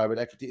the private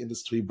equity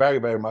industry, very,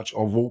 very much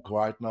en vogue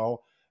right now.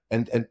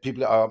 And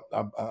people are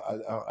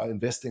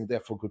investing there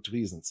for good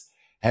reasons.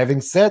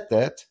 Having said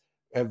that,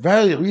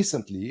 very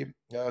recently,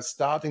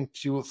 starting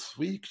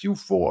Q3,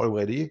 Q4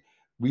 already,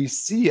 we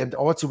see, and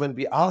also when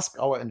we ask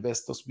our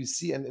investors, we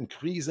see an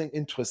increasing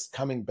interest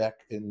coming back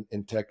in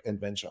tech and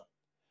venture.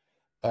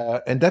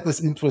 And that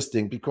is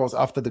interesting because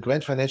after the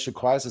grand financial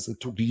crisis, it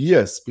took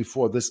years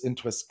before this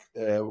interest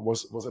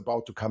was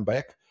about to come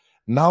back.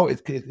 Now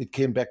it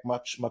came back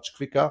much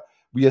quicker.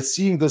 We are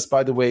seeing this,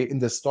 by the way, in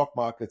the stock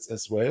markets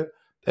as well.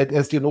 And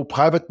as you know,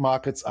 private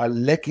markets are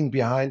lagging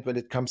behind when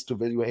it comes to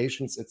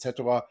valuations,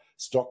 etc.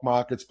 Stock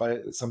markets by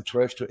some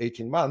 12 to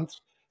 18 months.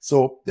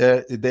 So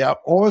there are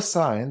all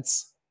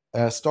signs,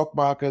 stock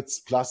markets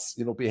plus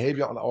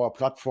behavior on our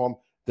platform,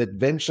 that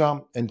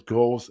venture and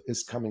growth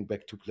is coming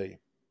back to play.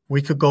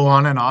 We could go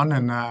on, and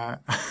I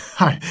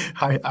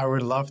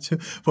would love to,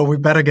 but we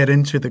better get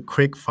into the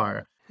quick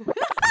fire.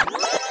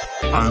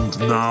 And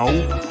now,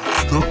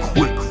 the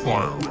quick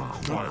fire.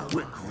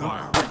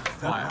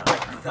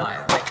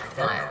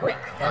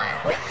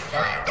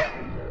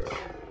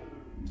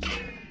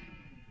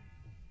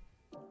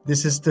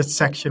 This is the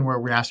section where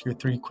we ask you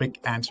 3 quick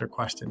answer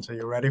questions. Are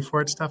you ready for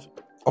it, Steffen?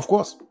 Of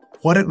course.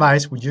 What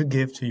advice would you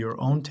give to your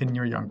own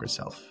 10-year younger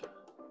self?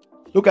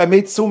 Look, I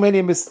made so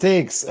many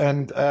mistakes,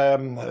 and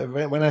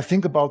when I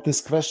think about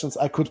these questions,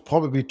 I could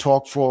probably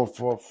talk for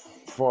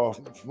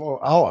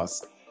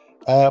hours.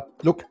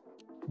 Look,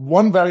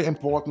 one very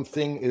important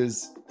thing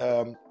is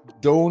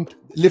don't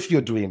live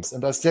your dreams.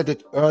 And I said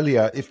it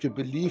earlier: if you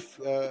believe,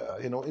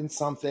 in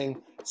something,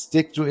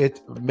 stick to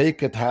it,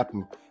 make it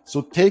happen.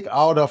 So take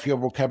out of your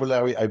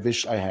vocabulary, "I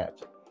wish I had."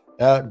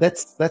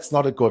 That's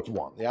not a good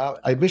one. Yeah,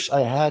 "I wish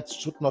I had"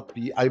 should not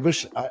be. "I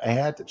wish I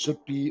had" it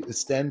should be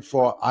stand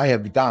for "I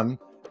have done"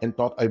 and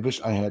not "I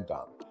wish I had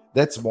done."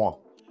 That's one.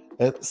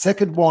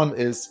 Second one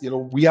is,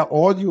 we are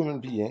all human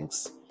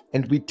beings,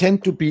 and we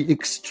tend to be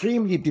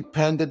extremely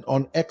dependent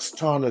on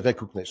external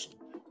recognition.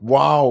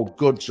 "Wow,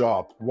 good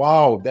job.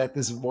 Wow,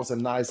 was a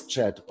nice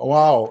chat.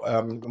 Wow,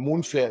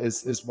 Moonfare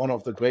is one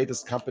of the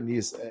greatest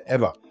companies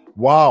ever.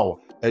 Wow,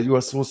 you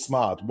are so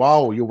smart.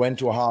 Wow, you went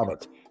to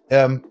Harvard."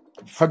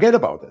 Forget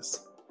about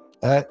this.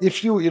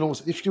 If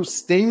you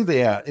stay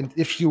there, and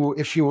if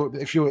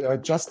you are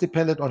just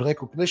dependent on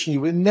recognition,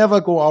 you will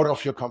never go out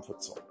of your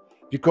comfort zone,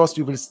 because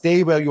you will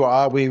stay where you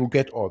are, where you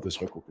get all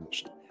this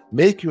recognition.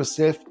 Make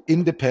yourself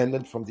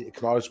independent from the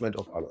acknowledgement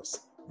of others.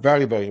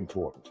 Very, very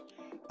important.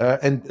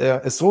 And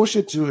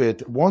associate to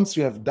it, once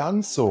you have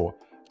done so,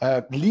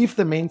 leave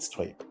the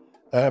mainstream.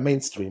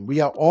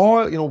 We are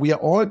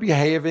all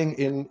behaving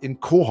in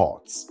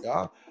cohorts.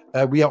 Yeah.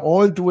 We are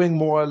all doing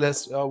more or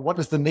less, what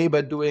is the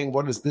neighbor doing?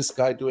 What is this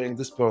guy doing?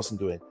 This person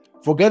doing?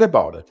 Forget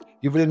about it.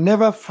 You will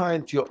never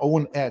find your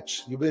own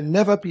edge. You will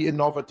never be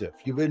innovative.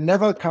 You will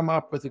never come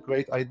up with a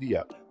great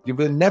idea. You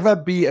will never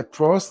be a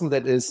person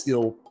that is,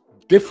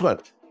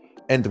 different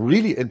and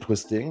really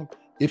interesting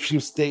if you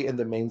stay in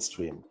the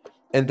mainstream.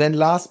 And then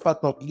last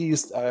but not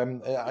least,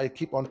 I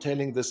keep on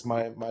telling this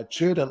my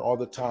children all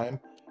the time.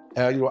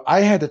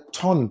 I had a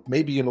ton,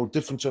 maybe,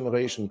 different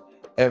generation,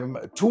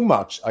 too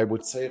much, I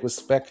would say,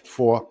 respect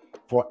for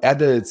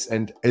adults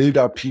and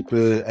elder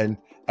people, and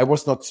I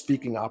was not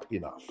speaking up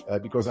enough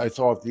because I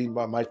thought they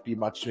might be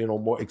much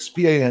more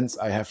experienced.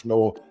 I have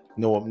no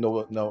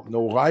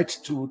right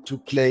to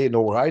play,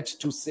 no right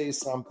to say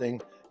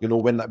something.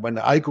 When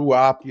I grew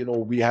up,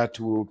 we had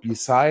to be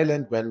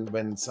silent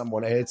when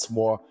someone else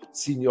more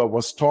senior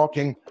was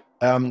talking.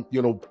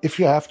 If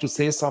you have to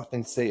say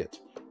something, say it,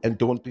 and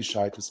don't be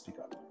shy to speak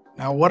up.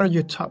 Now, what are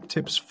your top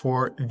tips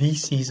for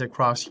VCs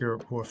across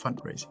Europe who are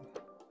fundraising?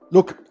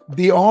 Look,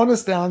 the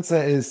honest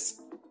answer is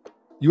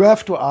you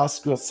have to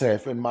ask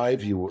yourself, in my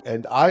view,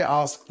 and I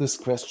asked this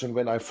question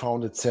when I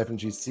founded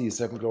 7GC,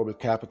 7 Global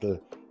Capital,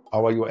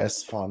 our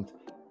US fund.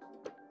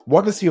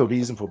 What is your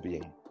reason for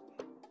being?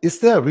 Is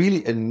there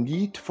really a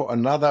need for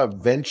another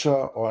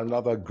venture or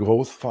another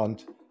growth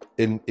fund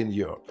in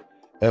Europe?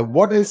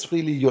 What is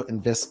really your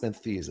investment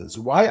thesis?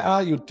 Why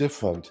are you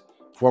different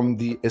from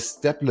the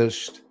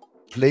established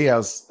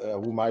players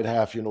who might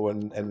have, a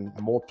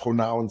more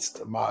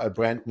pronounced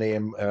brand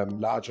name,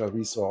 larger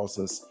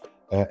resources,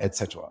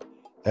 etc.?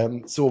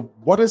 So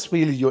what is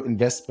really your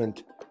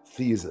investment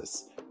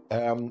thesis?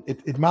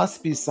 It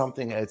must be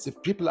something else.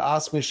 If people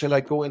ask me, shall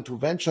I go into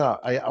venture?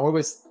 I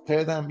always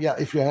tell them, yeah,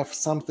 if you have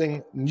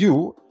something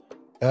new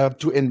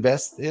to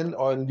invest in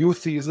or a new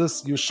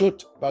thesis, you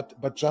should.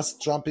 But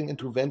just jumping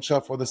into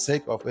venture for the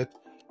sake of it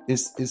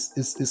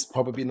is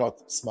probably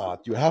not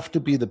smart. You have to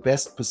be the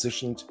best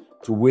positioned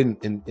to win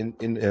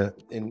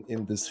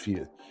in this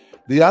field.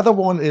 The other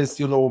one is,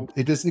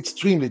 it is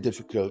extremely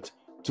difficult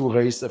to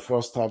raise a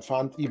first-time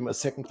fund, even a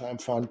second-time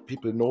fund.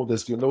 People know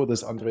this. You know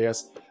this,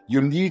 Andreas.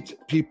 You need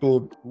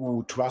people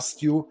who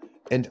trust you,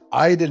 and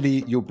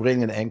ideally, you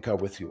bring an anchor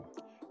with you.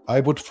 I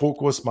would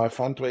focus my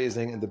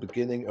fundraising in the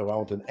beginning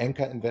around an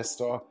anchor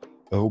investor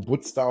who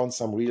puts down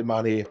some real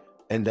money,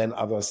 and then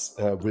others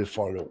will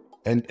follow.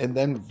 And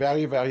then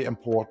very, very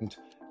important,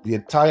 the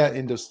entire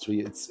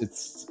industry,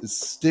 it's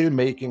still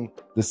making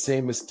the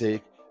same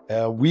mistake.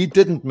 We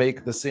didn't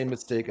make the same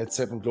mistake at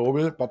 7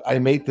 Global, but I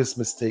made this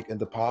mistake in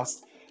the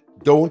past.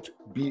 Don't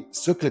be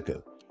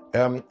cyclical.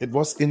 It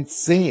was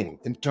insane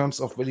in terms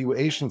of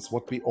valuations,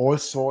 what we all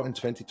saw in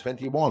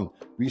 2021.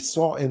 We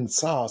saw in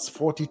SaaS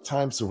 40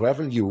 times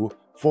revenue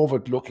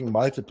forward-looking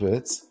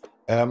multiples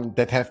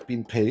that have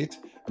been paid.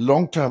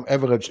 Long-term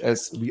average,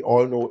 as we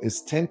all know,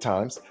 is 10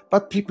 times,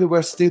 but people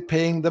were still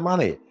paying the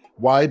money.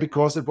 Why?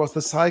 Because it was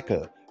the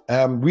cycle.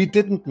 We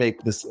didn't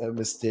make this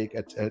mistake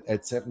at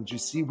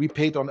 7GC. We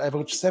paid on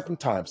average 7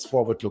 times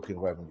forward-looking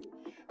revenue.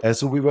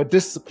 So we were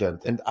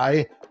disciplined. And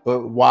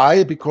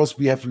why? Because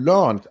we have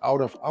learned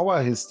out of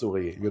our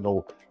history,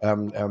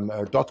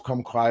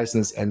 dot-com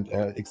crisis and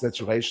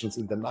exaggerations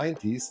in the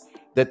 90s,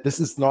 that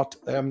this is not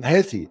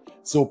healthy.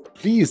 So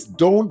please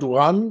don't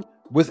run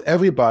with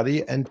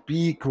everybody and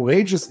be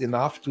courageous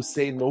enough to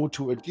say no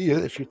to a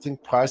deal if you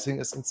think pricing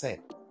is insane.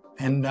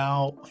 And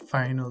now,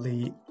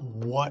 finally,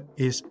 what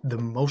is the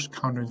most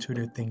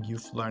counterintuitive thing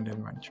you've learned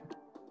in venture?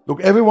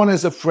 Look, everyone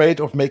is afraid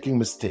of making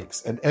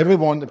mistakes, and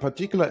everyone in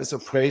particular is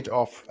afraid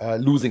of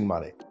losing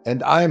money.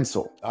 And I am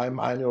so. I'm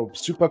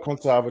super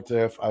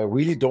conservative. I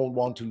really don't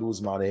want to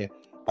lose money.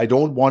 I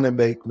don't want to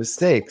make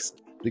mistakes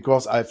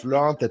because I've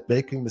learned that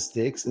making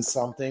mistakes is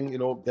something,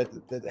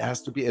 that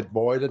has to be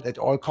avoided at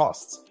all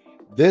costs.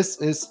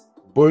 This is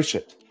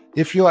bullshit.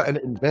 If you are an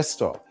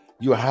investor,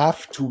 you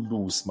have to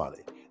lose money.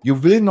 You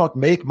will not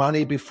make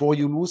money before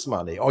you lose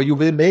money, or you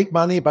will make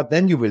money, but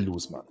then you will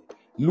lose money.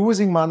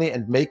 Losing money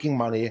and making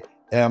money,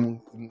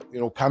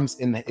 comes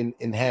in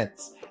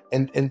hands,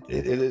 and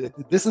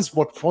this is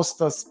what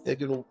fosters,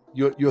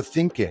 your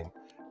thinking.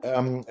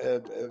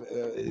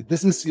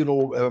 This is,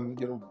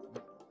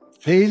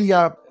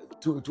 failure.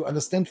 To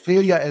understand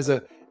failure as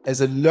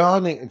a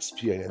learning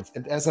experience,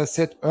 and as I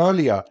said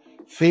earlier,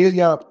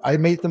 failure. I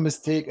made the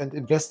mistake and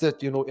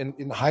invested,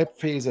 in hype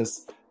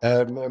phases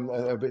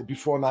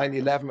before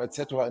 9/11,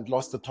 etc., and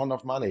lost a ton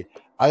of money.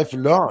 I've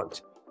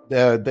learned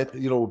that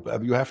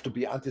you have to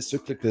be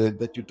anti-cyclical,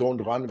 that you don't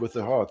run with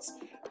the herds.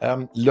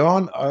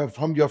 Learn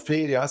from your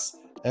failures.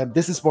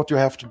 This is what you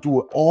have to do.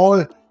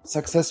 All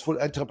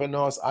successful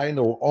entrepreneurs I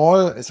know,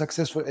 all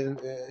successful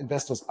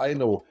investors I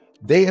know,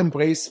 they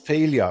embrace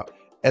failure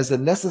as a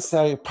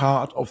necessary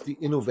part of the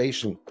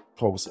innovation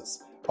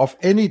process, of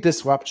any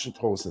disruption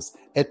process.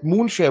 At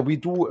Moonfare, we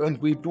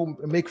do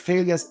make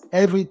failures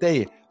every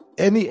day.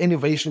 Any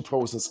innovation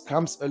process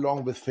comes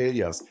along with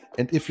failures.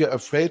 And if you're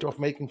afraid of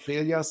making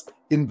failures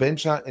in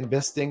venture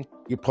investing,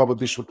 you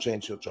probably should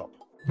change your job.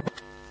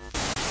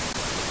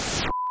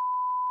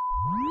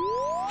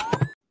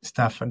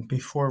 Steffen,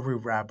 before we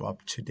wrap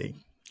up today,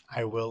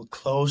 I will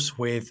close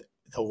with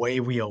the way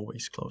we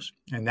always close.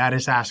 And that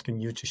is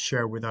asking you to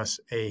share with us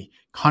a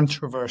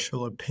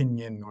controversial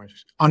opinion or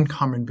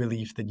uncommon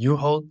belief that you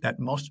hold that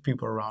most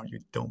people around you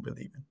don't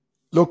believe in.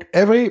 Look,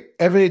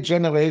 every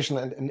generation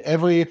and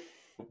every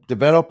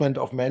development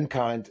of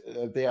mankind,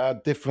 there are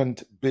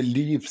different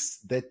beliefs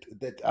that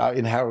are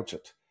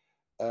inherited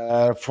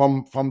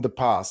from the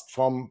past,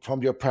 from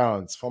your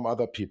parents, from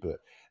other people.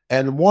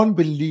 And one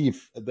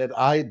belief that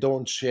I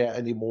don't share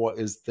anymore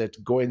is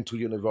that going to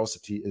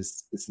university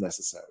is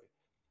necessary.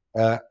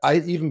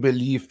 I even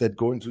believe that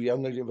going to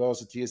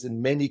university is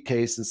in many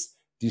cases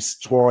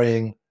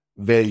destroying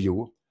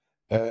value.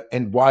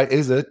 And why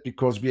is it?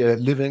 Because we are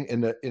living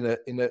in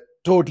a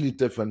totally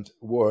different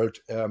world,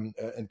 and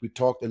we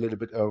talked a little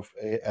bit of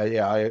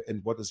AI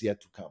and what is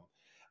yet to come.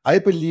 I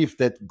believe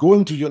that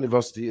going to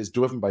university is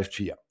driven by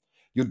fear.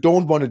 You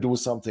don't want to do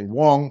something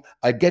wrong.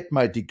 I get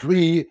my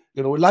degree,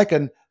 like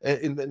in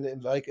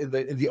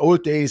the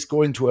old days,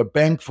 going to a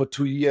bank for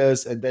 2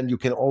 years, and then you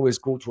can always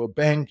go to a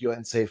bank. You're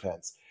in safe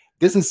hands.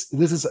 This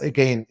is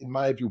again, in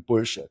my view,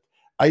 bullshit.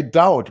 I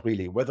doubt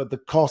really whether the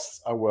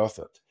costs are worth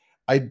it.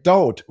 I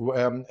doubt,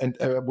 and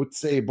I would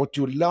say what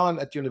you learn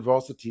at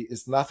university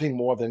is nothing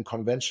more than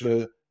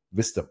conventional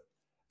wisdom.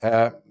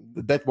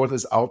 That what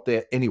is out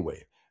there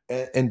anyway.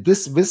 And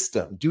this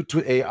wisdom, due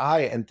to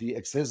AI and the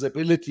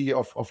accessibility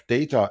of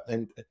data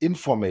and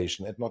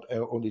information, and not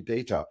only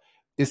data,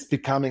 is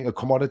becoming a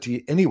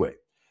commodity anyway.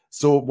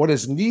 So what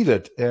is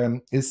needed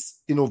is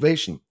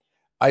innovation.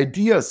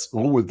 Ideas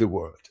rule the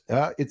world.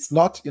 It's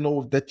not,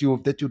 that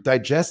you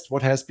digest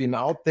what has been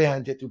out there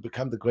and that you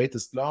become the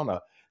greatest learner.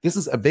 This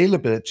is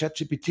available.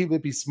 ChatGPT will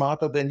be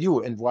smarter than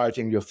you in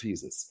writing your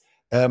thesis.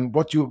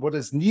 What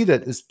is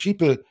needed is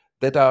people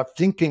that are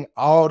thinking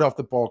out of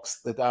the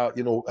box, that are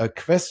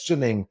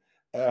questioning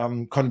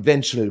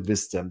conventional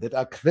wisdom, that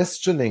are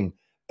questioning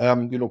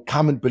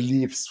common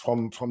beliefs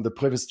from the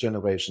previous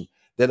generation,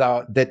 that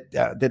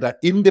are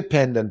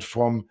independent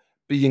from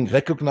being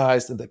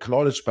recognized and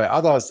acknowledged by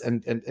others,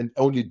 and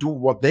only do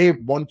what they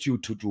want you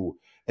to do.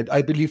 And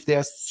I believe there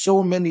are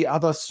so many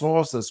other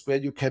sources where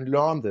you can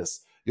learn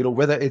this.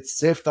 Whether it's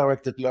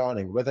self-directed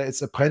learning, whether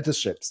it's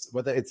apprenticeships,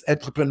 whether it's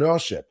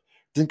entrepreneurship.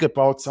 Think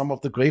about some of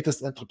the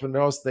greatest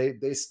entrepreneurs.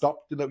 They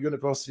stopped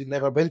university,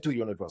 never went to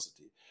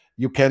university.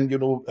 You can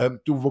do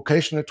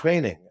vocational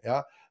training.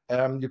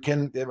 You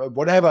can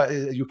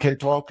whatever. You can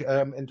talk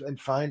and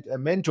find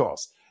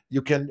mentors.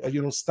 You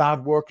can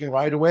start working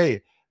right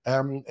away.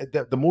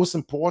 The most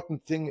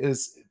important thing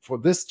is for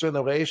this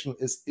generation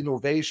is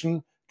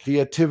innovation,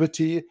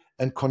 creativity,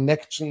 and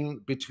connection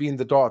between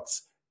the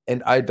dots.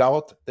 And I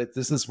doubt that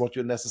this is what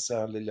you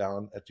necessarily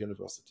learn at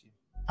university.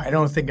 I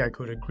don't think I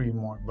could agree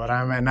more, but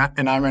I'm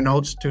an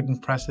old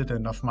student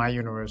president of my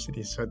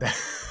university, so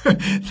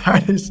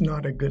that is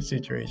not a good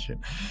situation.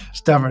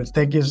 Steffen,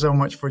 thank you so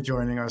much for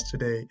joining us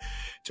today.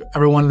 To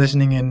everyone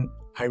listening in,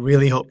 I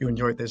really hope you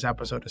enjoyed this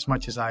episode as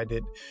much as I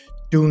did.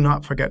 Do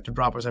not forget to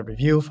drop us a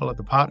review, follow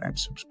the pod, and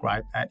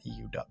subscribe at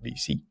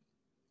EU.vc.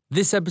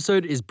 This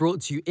episode is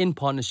brought to you in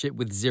partnership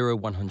with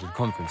 0100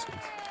 Conferences,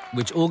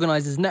 which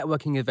organizes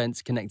networking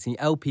events connecting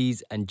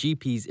LPs and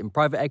GPs in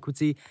private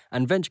equity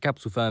and venture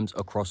capital firms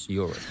across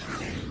Europe.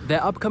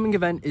 Their upcoming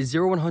event is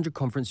 0100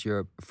 Conference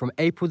Europe from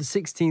April the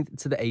 16th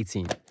to the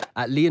 18th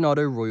at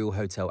Leonardo Royal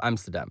Hotel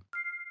Amsterdam.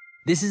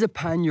 This is a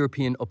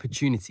pan-European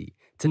opportunity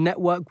to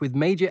network with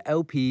major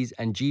LPs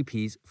and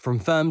GPs from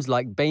firms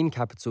like Bain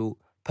Capital,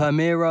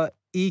 Permira,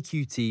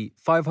 EQT,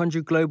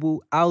 500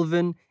 Global,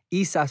 Alvin,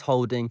 ESAS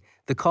Holding,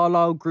 the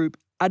Carlyle Group,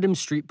 Adams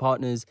Street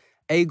Partners,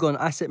 Aegon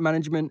Asset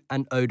Management,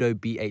 and Odo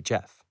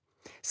BHF.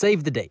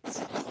 Save the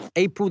dates.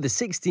 April the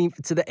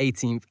 16th to the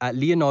 18th at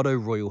Leonardo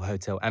Royal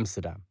Hotel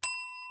Amsterdam.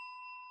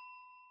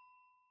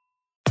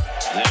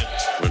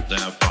 This was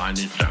their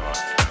finest hour.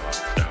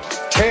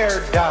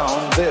 Tear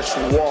down this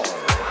wall.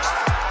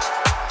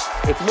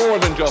 It's more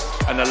than just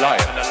an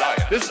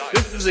alliance. This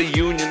is a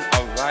union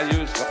of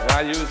values.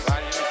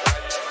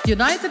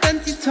 United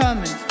and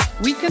determined,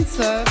 we can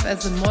serve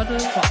as a model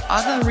for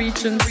other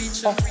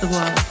regions of the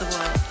world.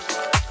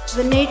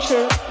 The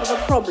nature of a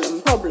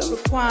problem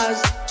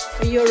requires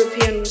a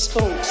European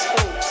response.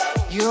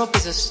 Europe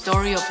is a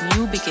story of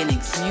new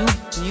beginnings,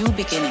 new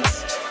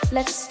beginnings.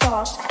 Let's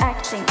start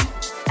acting.